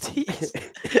of double T's.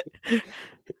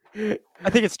 I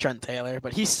think it's Trent Taylor,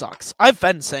 but he sucks. I've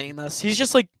been saying this.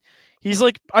 He's like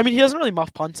I mean he doesn't really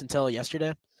muff punts until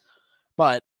yesterday.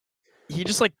 But he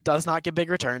just like does not get big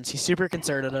returns. He's super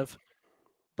conservative.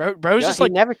 Bro's just He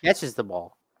like never catches the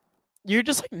ball. you're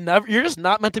just like never you're just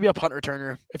not meant to be a punt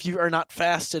returner if you are not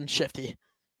fast and shifty.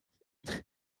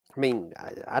 I mean,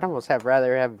 I'd almost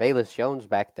rather have Valus Jones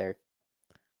back there.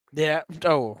 Yeah.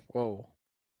 Oh, whoa.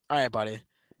 All right, buddy.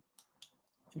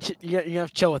 You have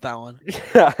to chill with that one.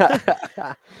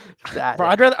 Bro,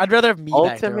 I'd rather have me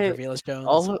back there over Velus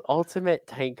Jones. Ultimate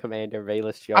tank commander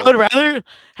Valus I Jones. would rather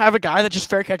have a guy that just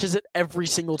fair catches it every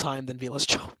single time than Velus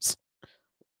Jones.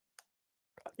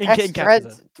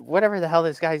 Whatever the hell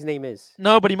this guy's name is.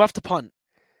 No, but he muffed a punt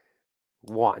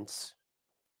Once.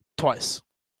 twice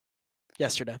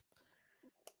yesterday.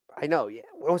 I know. Yeah.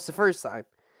 What was the first time?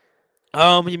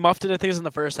 He muffed it. I think it was in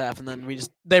the first half, and then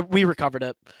we recovered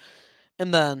it,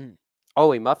 and then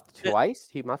Oh, he muffed twice.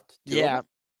 He muffed. Yeah,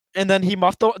 and then he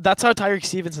muffed. That's how Tyreek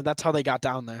Stevenson. That's how they got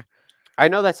down there. I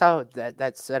know that's how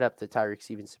that set up the Tyreek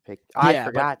Stevenson pick.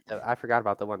 Yeah, I forgot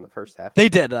about the one in the first half. They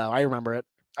did though. I remember it.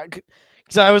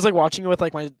 Because I was like watching it with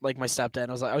like my stepdad.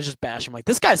 And I was just bashing like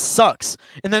this guy sucks.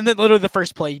 And then literally the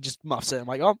first play he just muffs it. I'm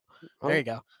like, oh, there you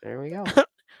go. There we go.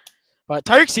 But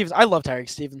Tyreek Stevenson, I love Tyreek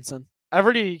Stevenson.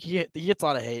 He gets a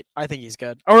lot of hate. I think he's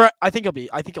good. Or I think he'll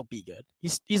be good.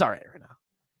 He's all right now.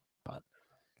 But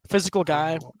physical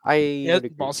guy.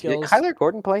 Ball skills. Did Kyler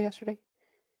Gordon play yesterday?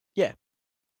 Yeah.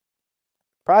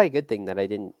 Probably a good thing that I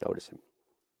didn't notice him.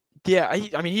 Yeah,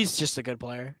 I mean he's just a good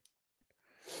player.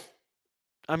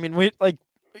 I mean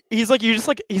he's at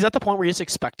the point where you just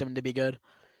expect him to be good.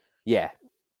 Yeah.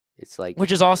 It's like,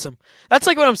 which is awesome. That's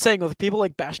like what I'm saying with people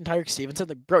like bashing Tyreek Stevenson.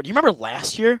 Like, bro, do you remember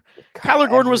last year? Kyler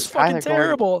Gordon was fucking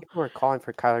terrible. People were calling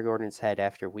for Kyler Gordon's head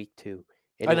after week 2.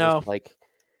 And I know. Was like,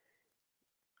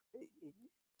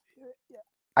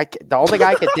 the only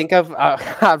guy I could think of.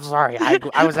 I'm sorry,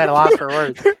 I was at a loss for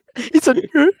words. He said,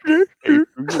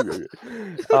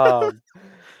 the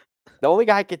only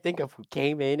guy I could think of who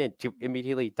came in and to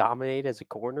immediately dominate as a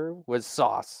corner was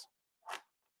Sauce.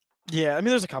 Yeah, I mean,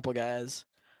 there's a couple guys.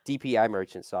 DPI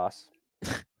merchant Sauce.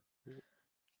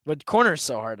 But corner is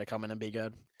so hard to come in and be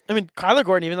good. I mean, Kyler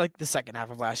Gordon, even like the second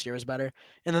half of last year was better.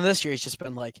 And then this year he's just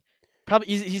been like,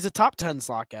 he's a top 10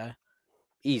 slot guy.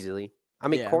 Easily. I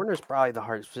mean, corner is probably the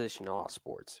hardest position in all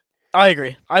sports. I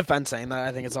agree. I've been saying that.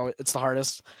 I think it's the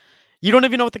hardest. You don't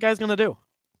even know what the guy's going to do.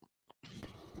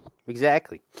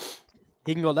 Exactly.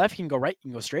 He can go left, he can go right, he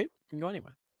can go straight, he can go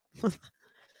anywhere.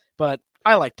 But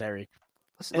I like Tyreek.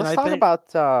 Let's talk about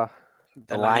the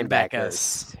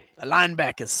linebackers. The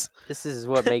linebackers. This is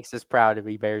what makes us proud to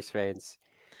be Bears fans.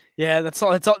 Yeah, that's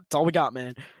all we got,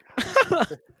 man.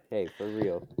 Hey, for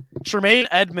real. Tremaine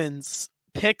Edmonds,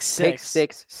 pick six.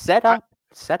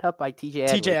 Set up by TJ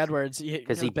Edwards. TJ Edwards,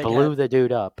 because he blew the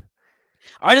dude up.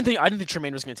 I didn't think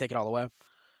Tremaine was going to take it all the way.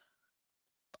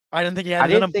 I didn't think he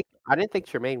had it in him. I didn't think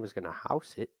Tremaine was going to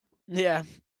house it. Yeah,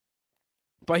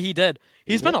 but he did.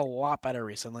 He's been a lot better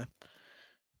recently.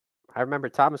 I remember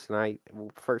Thomas and I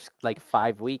first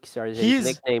 5 weeks. His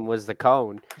nickname was the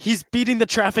Cone. He's beating the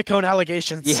traffic cone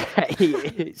allegations. Yeah, he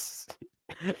is.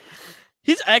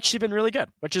 He's actually been really good,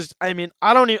 which is, I mean,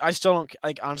 I still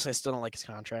don't like his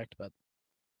contract, but.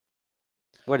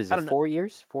 What is it, 4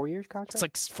 years? 4 years contract? It's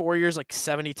like 4 years, like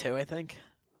 72, I think.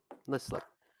 Let's look.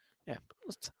 Yeah.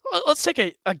 Let's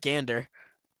take a gander.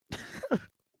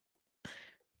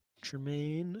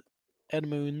 Tremaine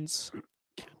Edmonds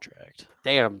contract.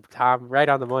 Damn, Tom, right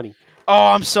on the money. Oh,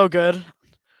 I'm so good.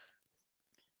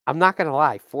 I'm not going to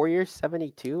lie. 4 years,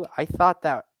 72? I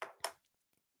thought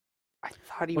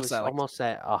he was almost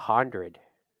at 100.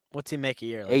 What's he make a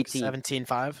year? 18.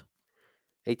 17.5?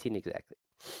 18 exactly.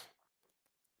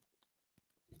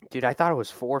 Dude, I thought it was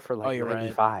 4 for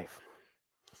 95. Right.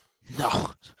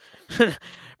 No.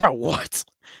 Bro, what?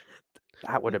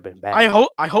 That would have been bad.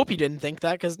 I hope you didn't think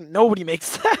that because nobody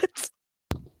makes that.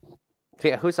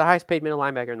 Yeah, who's the highest paid middle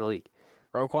linebacker in the league?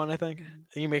 Roquan, I think.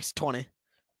 He makes 20.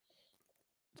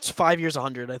 It's 5 years,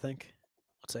 100, I think.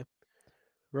 Let's say.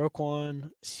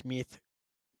 Roquan Smith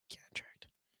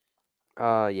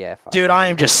contract. Yeah. Dude, I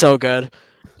am just so good.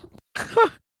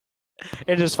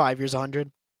 It is 5 years,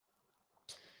 100.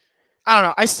 I don't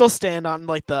know. I still stand on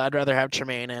like the I'd rather have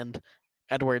Tremaine and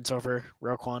Edwards over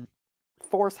Roquan.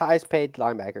 Fourth highest paid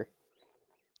linebacker.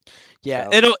 Yeah,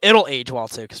 So it'll age well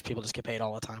too because people just get paid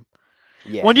all the time.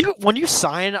 yeah, When you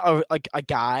sign a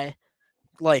guy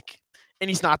like and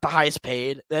he's not the highest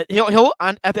paid, that he'll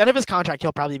at the end of his contract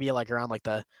he'll probably be like around like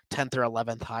the 10th or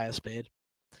 11th highest paid,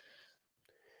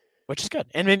 which is good.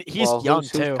 And I mean, he's well, young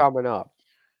who's too. coming up?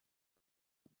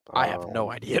 I have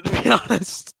no idea to be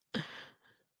honest.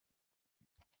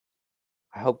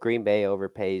 I hope Green Bay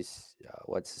overpays.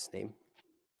 What's his name?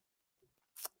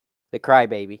 The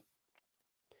crybaby.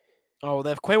 Oh, they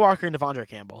have Quay Walker and Devondre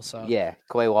Campbell. So Yeah,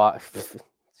 Quay Walker.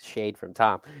 Shade from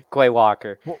Tom. Quay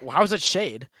Walker. how is it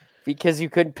shade? Because you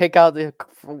couldn't pick out the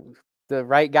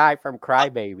right guy from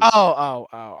Crybaby. Oh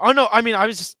no! I mean, I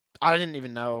didn't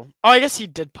even know. Oh, I guess he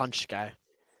did punch guy.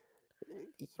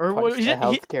 Or Punch he, the he,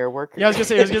 healthcare worker. yeah, I was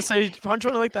gonna say punch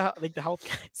one of like the health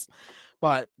guys.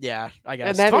 But yeah, I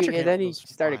guess. And then he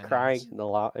started crying in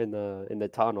the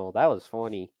tunnel. That was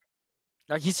funny.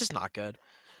 Like, he's just not good.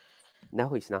 No,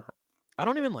 he's not. I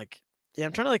don't even like. Yeah,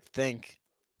 I'm trying to like think.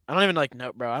 I don't even like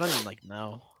know, bro. I don't even like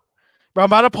know. Bro, I'm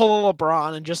about to pull a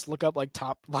LeBron and just look up like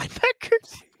top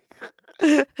linebackers.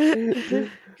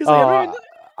 Because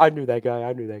I knew that guy.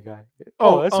 I knew that guy.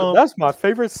 Oh, that's my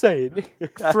favorite saying.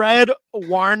 Fred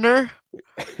Warner.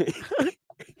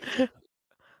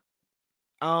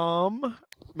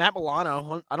 Matt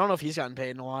Milano. I don't know if he's gotten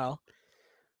paid in a while.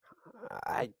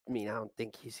 I mean, I don't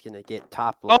think he's gonna get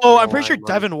top. Oh, I'm pretty sure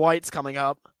Devin White's coming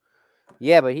up.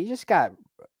 Yeah, but he just got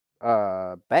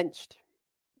benched.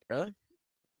 Really?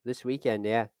 This weekend,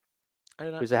 yeah.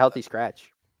 It was a healthy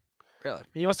scratch. Really?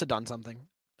 He must have done something.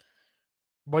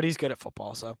 But he's good at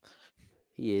football, so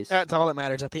he is. That's all that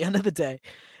matters at the end of the day.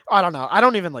 I don't know. I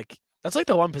don't even like. That's like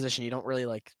the one position you don't really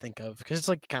like think of because it's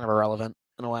like kind of irrelevant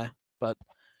in a way. But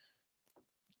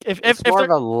it's more of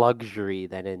a luxury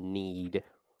than a need.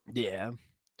 Yeah.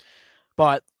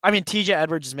 But I mean, TJ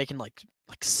Edwards is making like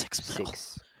 $6 million.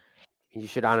 You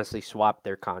should honestly swap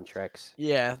their contracts.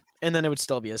 Yeah, and then it would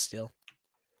still be a steal.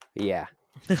 Yeah,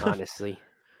 honestly.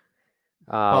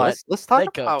 Let's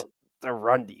talk about the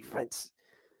run defense.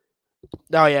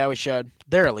 Oh yeah, we should.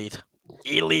 They're elite.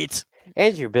 Elite.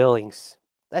 Andrew Billings.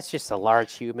 That's just a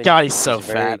large human. God, he's so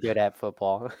fat. Very good at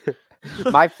football.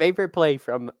 My favorite play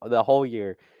from the whole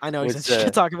year. I know he's to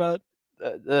talk about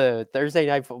the Thursday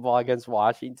night football against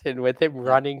Washington with him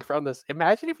running from this.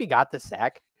 Imagine if he got the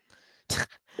sack.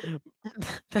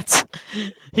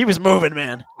 He was moving,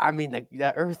 man. I mean,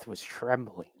 the earth was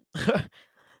trembling.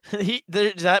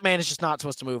 That man is just not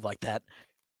supposed to move like that.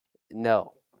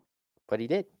 No, but he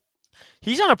did.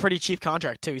 He's on a pretty cheap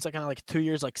contract too. He's like on like 2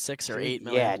 years, like $6 or $8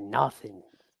 million. Yeah, nothing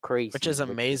crazy. Which is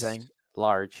amazing.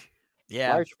 Large.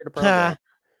 Yeah. Large for the program.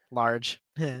 Large.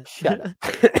 Shut up.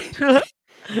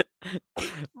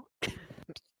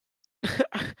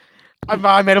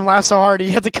 I made him laugh so hard he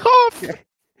had to cough.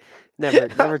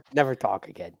 Never talk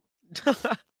again.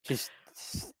 Just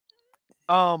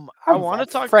I want to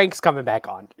talk. Frank's coming back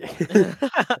on.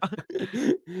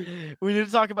 We need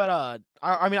to talk about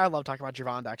I mean, I love talking about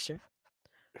Javon Dexter.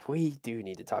 We do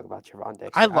need to talk about Javon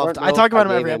Dexter. I talk about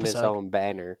him every episode. His own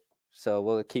banner, so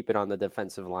we'll keep it on the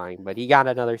defensive line. But he got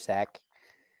another sack.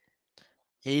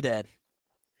 He did.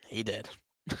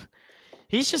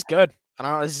 He's just good. I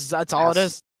don't know. That's all it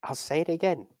is. I'll say it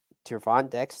again. Javon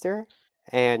Dexter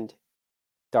and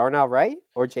Darnell Wright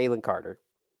or Jalen Carter?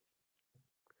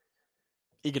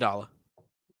 Iguodala.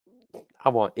 I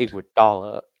want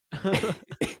Iguodala.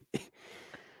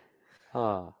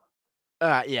 Yeah,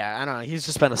 I don't know. He's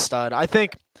just been a stud. I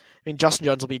mean, Justin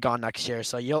Jones will be gone next year,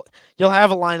 so you'll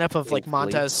have a lineup of like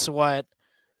Montez Sweat,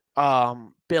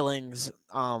 Billings,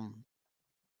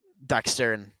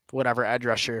 Dexter, and whatever edge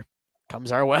rusher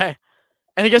comes our way.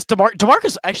 And I guess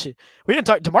DeMarcus actually we didn't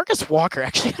talk. DeMarcus Walker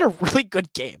actually had a really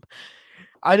good game.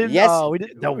 I didn't. Yes, we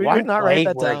did not write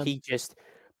that down. He just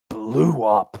blew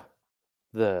up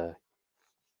the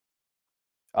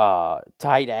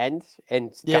tight end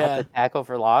and got the tackle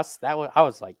for loss. I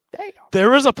was like, dang. There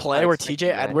was a play where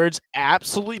TJ Edwards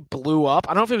absolutely blew up.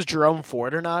 I don't know if it was Jerome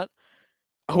Ford or not.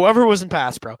 Whoever was in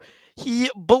pass, bro, he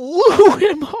blew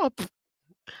him up.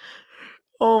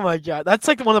 Oh my god, that's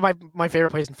like one of my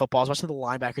favorite plays in football. Is watching the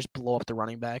linebackers blow up the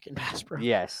running back in pass, bro.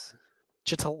 Yes,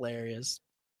 just hilarious.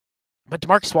 But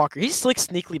DeMarcus Walker, he's like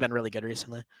sneakily been really good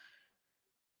recently.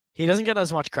 He doesn't get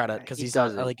as much credit because he's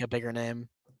not like a bigger name.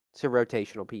 It's a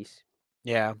rotational piece.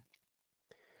 Yeah,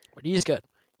 but he's good.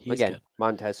 He's Again, good.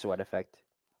 Montez Sweat effect.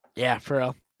 Yeah, for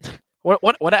real.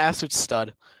 What an absolute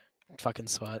stud. Fucking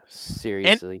Sweat.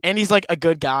 Seriously. And he's like a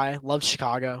good guy. Loves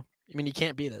Chicago. I mean, you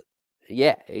can't beat it.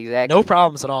 Yeah, exactly. No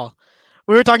problems at all.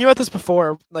 We were talking about this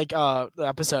before, like the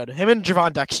episode. Him and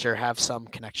Javon Dexter have some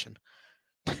connection.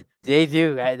 They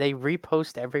do. They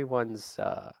repost everyone's.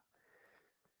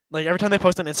 Like every time they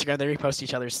post on Instagram, they repost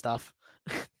each other's stuff.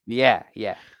 Yeah.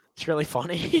 It's really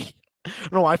funny. I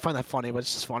don't know why I find that funny, but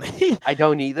it's just funny. I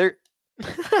don't either.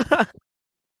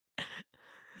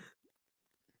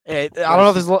 Hey, I don't know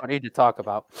if there's funny to talk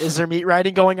about. Is there meat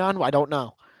riding going on? I don't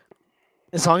know.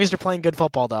 As long as you're playing good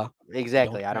football, though.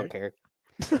 Exactly. I don't care.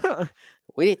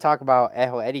 We need to talk about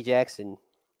Eddie Jackson.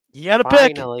 You got to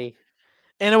Finally. pick.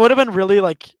 And it would have been really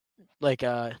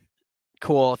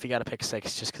cool if you got to pick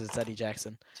 6 just because it's Eddie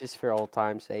Jackson. Just for old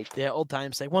time's sake. Yeah, old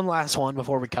time's sake. One last one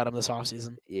before we cut him this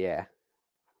offseason. Yeah.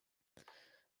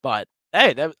 But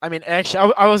hey,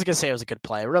 actually, I was gonna say it was a good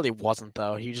play. It really wasn't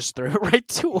though. He just threw it right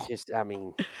to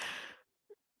him.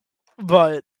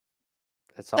 But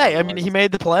that's all. Hey, he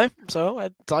made the play, so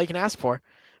that's all you can ask for.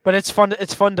 But it's fun.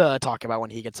 It's fun to talk about when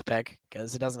he gets a pick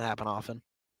because it doesn't happen often.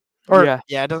 Or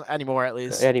yeah, it doesn't anymore at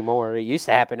least. Anymore, it used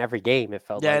to happen every game. It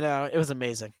felt. Yeah, I know. It was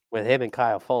amazing with him and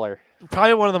Kyle Fuller.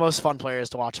 Probably one of the most fun players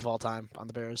to watch of all time on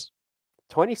the Bears.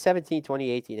 2017,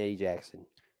 2018, Eddie Jackson.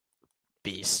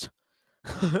 Beast.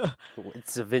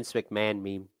 It's a Vince McMahon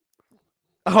meme.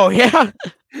 Oh yeah,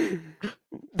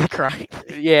 the cry.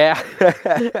 Yeah.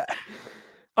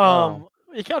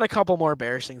 We got a couple more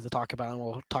Bears things to talk about, and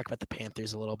we'll talk about the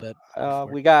Panthers a little bit.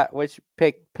 We got which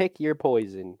pick your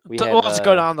poison. Let's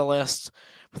go down the list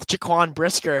with Jaquan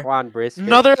Brisker. Brisker,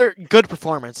 another good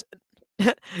performance.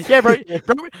 Yeah, bro.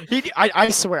 I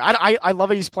swear, I love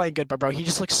it. He's playing good, but bro, he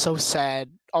just looks so sad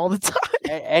all the time.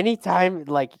 Anytime,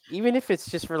 like even if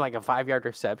it's just for like a 5-yard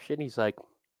reception, he's like,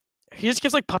 he just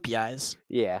gives like puppy eyes.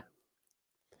 Yeah,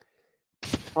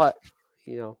 but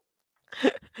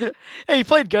hey, he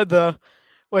played good though,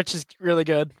 which is really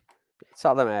good. That's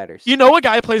all that matters. You know, a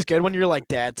guy plays good when your like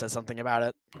dad says something about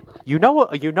it.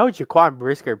 Jaquan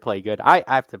Brisker played good. I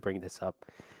have to bring this up.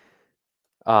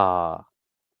 Well,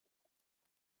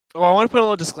 I want to put a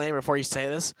little disclaimer before you say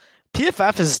this.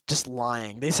 PFF is just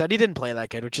lying. They said he didn't play that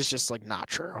good, which is just like not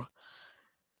true.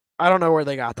 I don't know where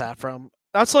they got that from.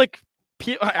 That's like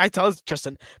I tell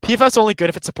Tristan, PFF's only good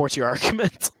if it supports your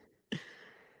argument.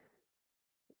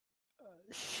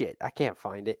 Shit, I can't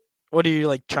find it. What are you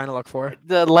like trying to look for?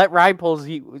 The Let Ride Pulls.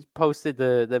 He posted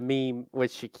the meme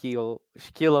with Shaquille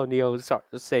O'Neal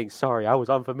saying, "Sorry, I was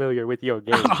unfamiliar with your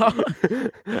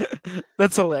game."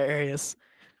 That's hilarious.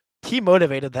 He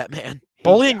motivated that man.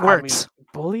 Bullying works.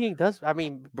 Bullying does.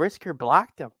 Brisker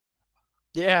blocked him.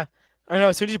 Yeah, I know.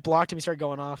 As soon as he blocked him, he started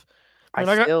going off. I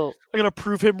gotta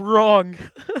prove him wrong.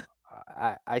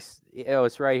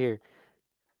 It's right here.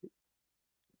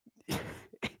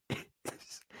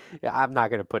 Yeah, I'm not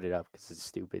gonna put it up because it's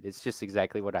stupid. It's just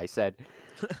exactly what I said,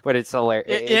 but it's hilarious.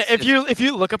 If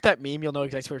you look up that meme, you'll know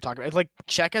exactly what we're talking about. It's like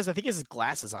Check has, I think, his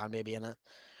glasses on maybe in it,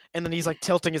 and then he's like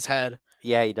tilting his head.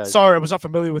 Yeah, he does. Sorry, I was not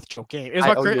familiar with your game. It was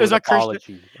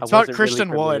about Christian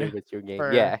Wood. With your game.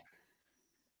 Yeah.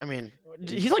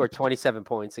 He scored 27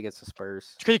 points against the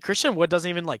Spurs. Christian Wood doesn't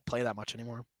even like play that much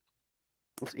anymore.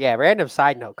 Yeah, random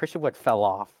side note, Christian Wood fell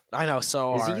off. I know,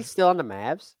 so Is he still on the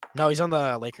Mavs? No, he's on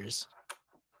the Lakers.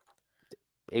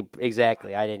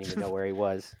 Exactly. I didn't even know where he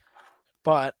was.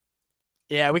 But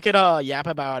yeah, we could yap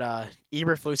about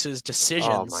Eberflus's decisions.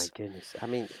 Oh my goodness.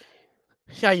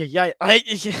 Yeah. I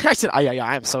said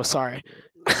I'm so sorry.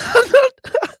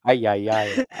 I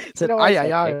said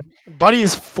Buddy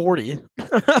is 40.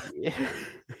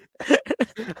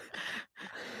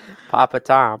 Papa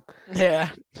Tom. Yeah.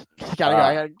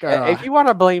 Gotta go. If you want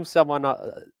to blame someone,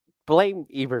 blame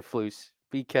Eberflus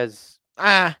because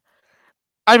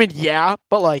yeah,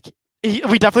 but like we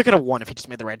definitely could have won if he just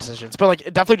made the right decisions. But like,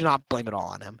 definitely do not blame it all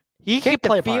on him. He kicked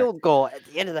a field goal at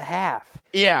the end of the half.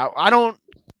 Yeah,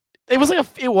 It was like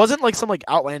it wasn't like some like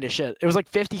outlandish shit. It was like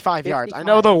 55 yards. I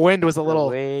know the wind was a little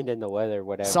wind and the weather,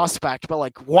 whatever suspect, but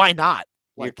like, why not?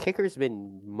 Your kicker's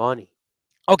been money.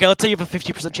 Okay, let's say you have a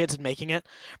 50% chance of making it.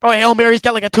 Bro, Hail Mary's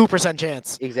got like a 2%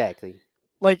 chance. Exactly.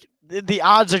 Like the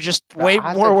odds are just way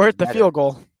more worth the field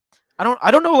goal.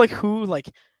 I don't know like who like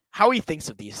how he thinks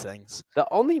of these things. The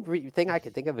only thing I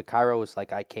can think of with Cairo is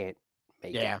like I can't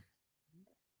make it.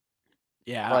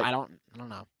 Yeah, but I don't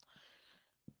know.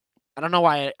 I don't know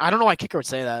why kicker would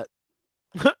say that.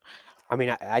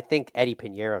 I think Eddie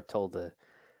Pinheiro told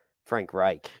Frank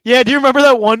Reich. Yeah, do you remember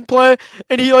that one play?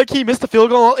 And he missed the field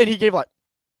goal and he gave like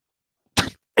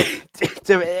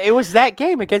it was that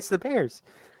game against the Bears.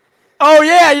 Oh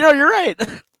yeah, you're right.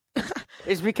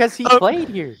 It's because he played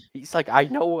here. He's like, I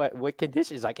know what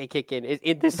conditions I can kick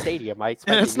in this stadium. I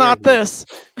expect And it's not this.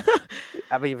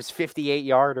 I mean, it was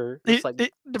 58-yarder. It's like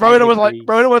Bro hit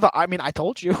him with I mean, I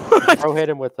told you. Bro hit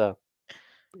him with a.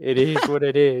 It is what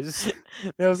it is.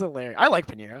 That was hilarious. I like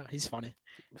Pinheiro. He's funny.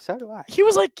 So do I. He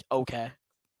was like okay.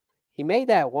 He made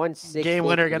that 1-6 game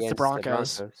winner against the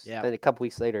Broncos. Yeah. Then a couple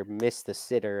weeks later, missed the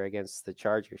sitter against the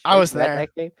Chargers. I was there.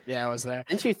 That game? Yeah, I was there.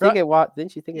 Didn't you think it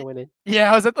went in?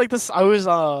 Yeah, I was at like this. I was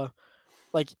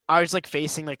like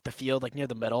facing like the field, like near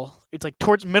the middle. It's like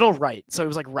towards middle right. So it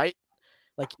was like right,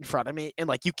 like in front of me, and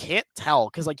like you can't tell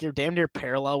because like you're damn near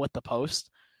parallel with the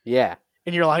post. Yeah.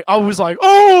 And you're like, I was like,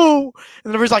 oh,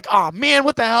 and everybody's like, oh man,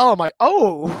 what the hell? I'm like,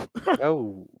 oh.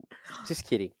 Oh, just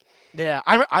kidding. Yeah,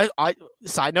 I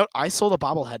side note, I sold a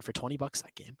bobblehead for $20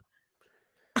 that game.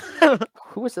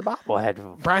 Who was the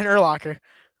bobblehead? Brian Urlacher.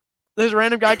 This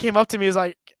random guy came up to me. He was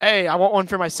like, hey, I want one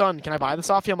for my son. Can I buy this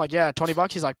off you? I'm like, yeah,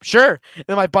 $20. He's like, sure. And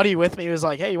then my buddy with me was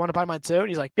like, hey, you want to buy mine too? And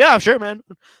he's like, yeah, sure, man.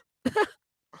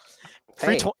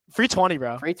 Free 20,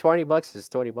 bro. Free $20 is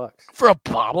 $20 for a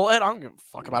bobblehead. I don't give a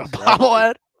fuck about a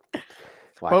bobblehead.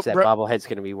 Watch that bobblehead's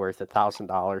gonna be worth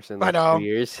 $1,000 in like 2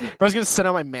 years. Bro's gonna sit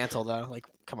on my mantle though. Like,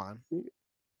 come on.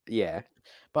 Yeah.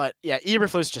 But yeah,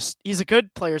 Eberflus he's a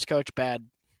good players coach, bad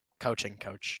coaching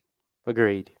coach.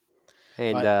 Agreed.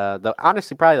 And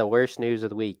honestly, probably the worst news of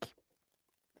the week.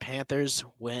 Panthers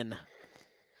win.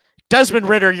 Desmond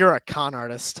Ridder, you're a con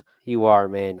artist. You are,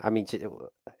 man. I mean,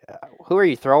 who are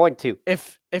you throwing to?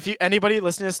 If anybody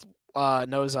listening to this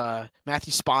knows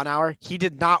Matthew Spawnhour, he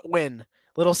did not win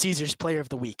Little Caesars Player of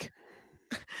the Week.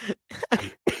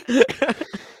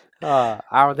 I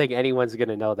don't think anyone's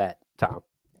gonna know that, Tom.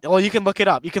 Well, you can look it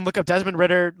up. You can look up Desmond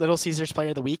Ridder, Little Caesars Player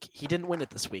of the Week. He didn't win it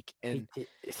this week, and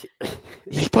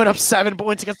he put up 7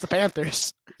 points against the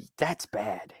Panthers. That's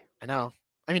bad. I know.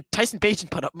 I mean, Tyson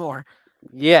Bagent put up more.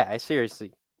 Yeah,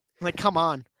 seriously. Like, come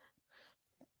on.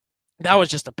 That was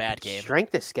just a bad game.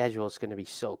 Strength of schedule is going to be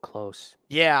so close.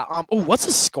 Yeah. What's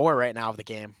the score right now of the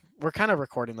game? We're kind of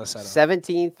recording this at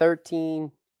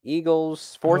 17-13.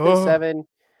 Eagles 4th and 7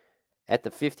 at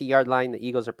the 50-yard line. The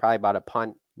Eagles are probably about a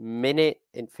punt. Minute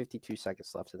and 52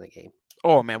 seconds left in the game.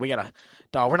 Oh man, we're not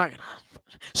gonna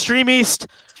Stream East.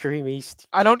 Stream East.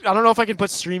 I don't know if I can put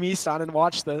Stream East on and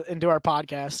watch into our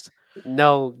podcast.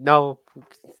 No,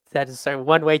 that is a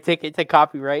one-way ticket to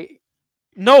copyright.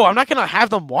 No, I'm not gonna have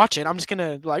them watch it. I'm just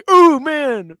gonna be like, oh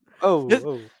man.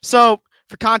 Oh. So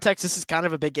for context, this is kind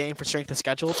of a big game for strength of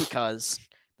schedule because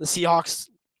the Seahawks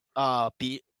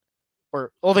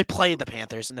they played the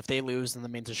Panthers, and if they lose, then the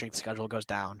means the strength of schedule goes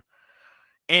down.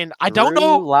 And I don't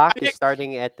know. Lock is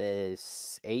starting at the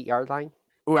 8-yard line.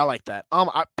 Ooh, I like that.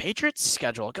 Patriots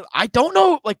schedule. Cause I don't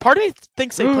know. Like, part of me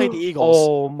thinks they played the Eagles.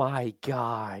 Oh my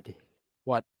God!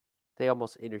 What? They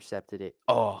almost intercepted it.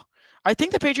 Oh, I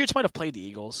think the Patriots might have played the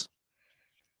Eagles.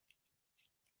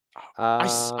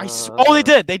 They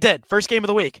did. They did. First game of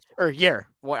the week or year.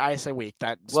 Well, I say week.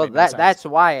 That's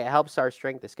why it helps our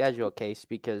strength of schedule case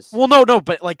because. Well, no,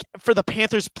 but like for the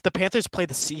Panthers play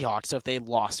the Seahawks. So if they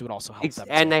lost, it would also help them.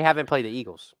 And they haven't played the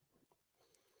Eagles.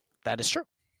 That is true.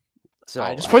 So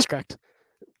I just voice correct.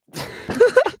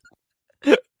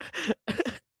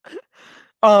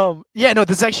 Yeah, no,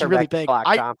 this is actually really big.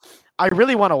 I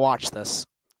really want to watch this.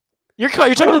 You're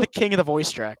talking to the king of the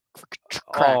voice track.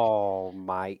 Crack. Oh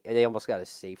my! They almost got a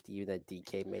safety. You that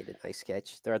DK made a nice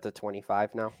catch. They're at the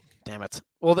 25 now. Damn it!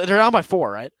 Well, they're down by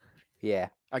 4, right? Yeah.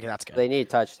 Okay, that's good. They need a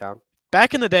touchdown.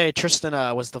 Back in the day, Tristan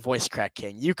was the voice crack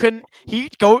king.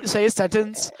 He'd go say a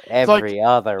sentence.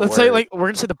 Other let's word. say like we're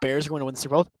gonna say the Bears are going to win the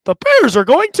Super Bowl. The Bears are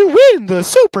going to win the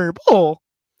Super Bowl.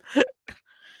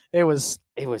 It was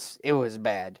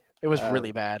bad. It was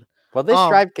really bad. Well, this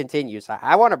drive continues.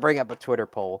 I want to bring up a Twitter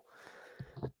poll.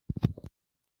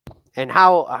 And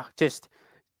how just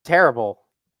terrible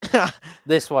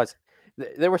this was.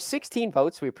 There were 16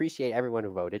 votes. We appreciate everyone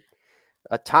who voted.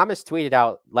 Thomas tweeted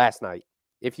out last night,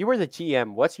 if you were the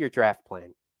GM, what's your draft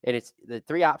plan? And it's the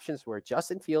 3 options were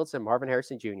Justin Fields and Marvin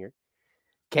Harrison Jr.,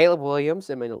 Caleb Williams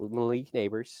and Malik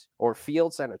Neighbors, or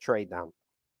Fields and a trade down.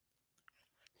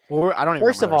 Well, I don't even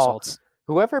First of remember all, results.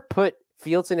 Whoever put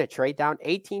Fields in a trade down,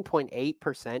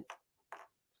 18.8%.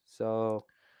 So...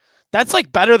 That's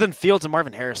like better than Fields and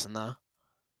Marvin Harrison, though.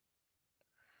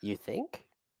 You think?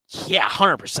 Yeah,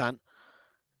 100%.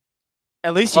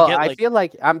 At least you get. I feel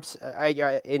like I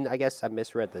guess I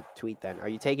misread the tweet. Then, are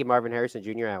you taking Marvin Harrison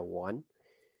Jr. at 1?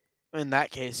 In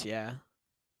that case, yeah.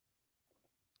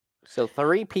 So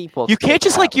 3 people. You can't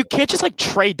just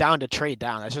trade down to trade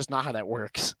down. That's just not how that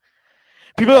works.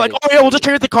 People are like, oh yeah, we'll just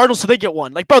trade with the Cardinals so they get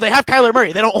 1. Like, bro, they have Kyler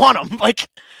Murray. They don't want him. Like.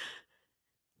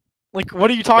 Like, what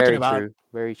are you talking Very about? true.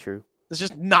 Very true. It's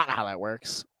just not how that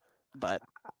works. But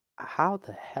How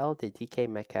the hell did DK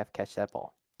Metcalf catch that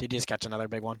ball? did you just catch another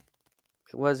big one?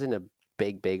 It wasn't a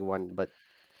big one, but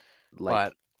like,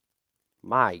 But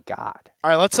my God. all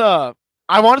right, let's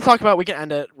I want to talk about. We can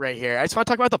end it right here. I just want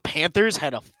to talk about the Panthers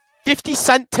had a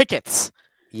 50-cent tickets,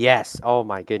 Yes. Oh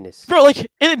my goodness. bro. Like,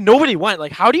 and nobody went.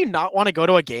 Like, how do you not want to go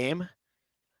to a game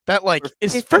that like For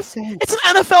is 50 for? cents. It's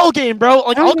an NFL game, bro.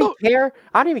 Like, I I'll don't go. even care.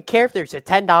 I don't even care if there's a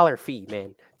 $10 fee,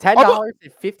 man.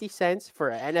 $10.50 for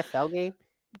an NFL game.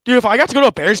 Dude, if I got to go to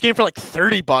a Bears game for like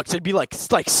 $30, I'd be like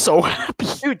so happy.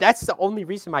 Dude, that's the only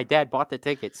reason my dad bought the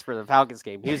tickets for the Falcons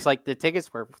game. He was like, the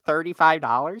tickets were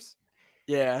 $35.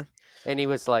 Yeah. And he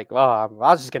was like, well, I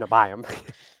was just going to buy them.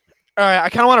 All right, I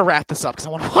kind of want to wrap this up because I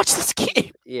want to watch this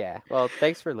game. Yeah. Well,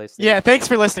 thanks for listening. Yeah, thanks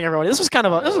for listening, everybody. This was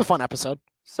a fun episode.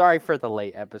 Sorry for the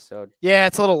late episode. Yeah,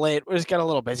 it's a little late. We just got a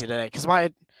little busy today because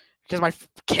my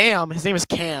Cam, his name is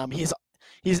Cam. He's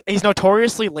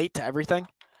notoriously late to everything.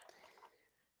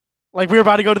 Like, we were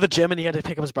about to go to the gym and he had to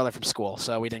pick up his brother from school,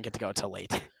 so we didn't get to go until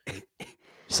late.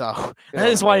 So that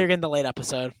is why you're getting the late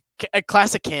episode. A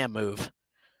classic Cam move.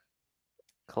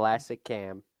 Classic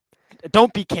Cam.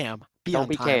 Don't be Cam. Don't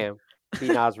be Cam. Be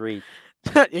Nas Reed.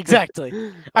 Exactly.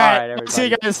 All right, everybody. see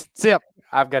you guys. See ya.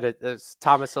 I've got a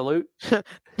Thomas salute.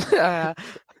 Come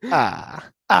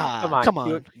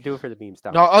on. Do it for the meme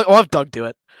stuff. No, I'll have Doug do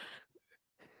it.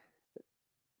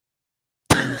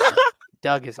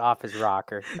 Doug is off his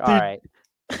rocker. All right.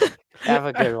 Have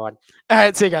a good one. All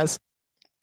right, see you guys.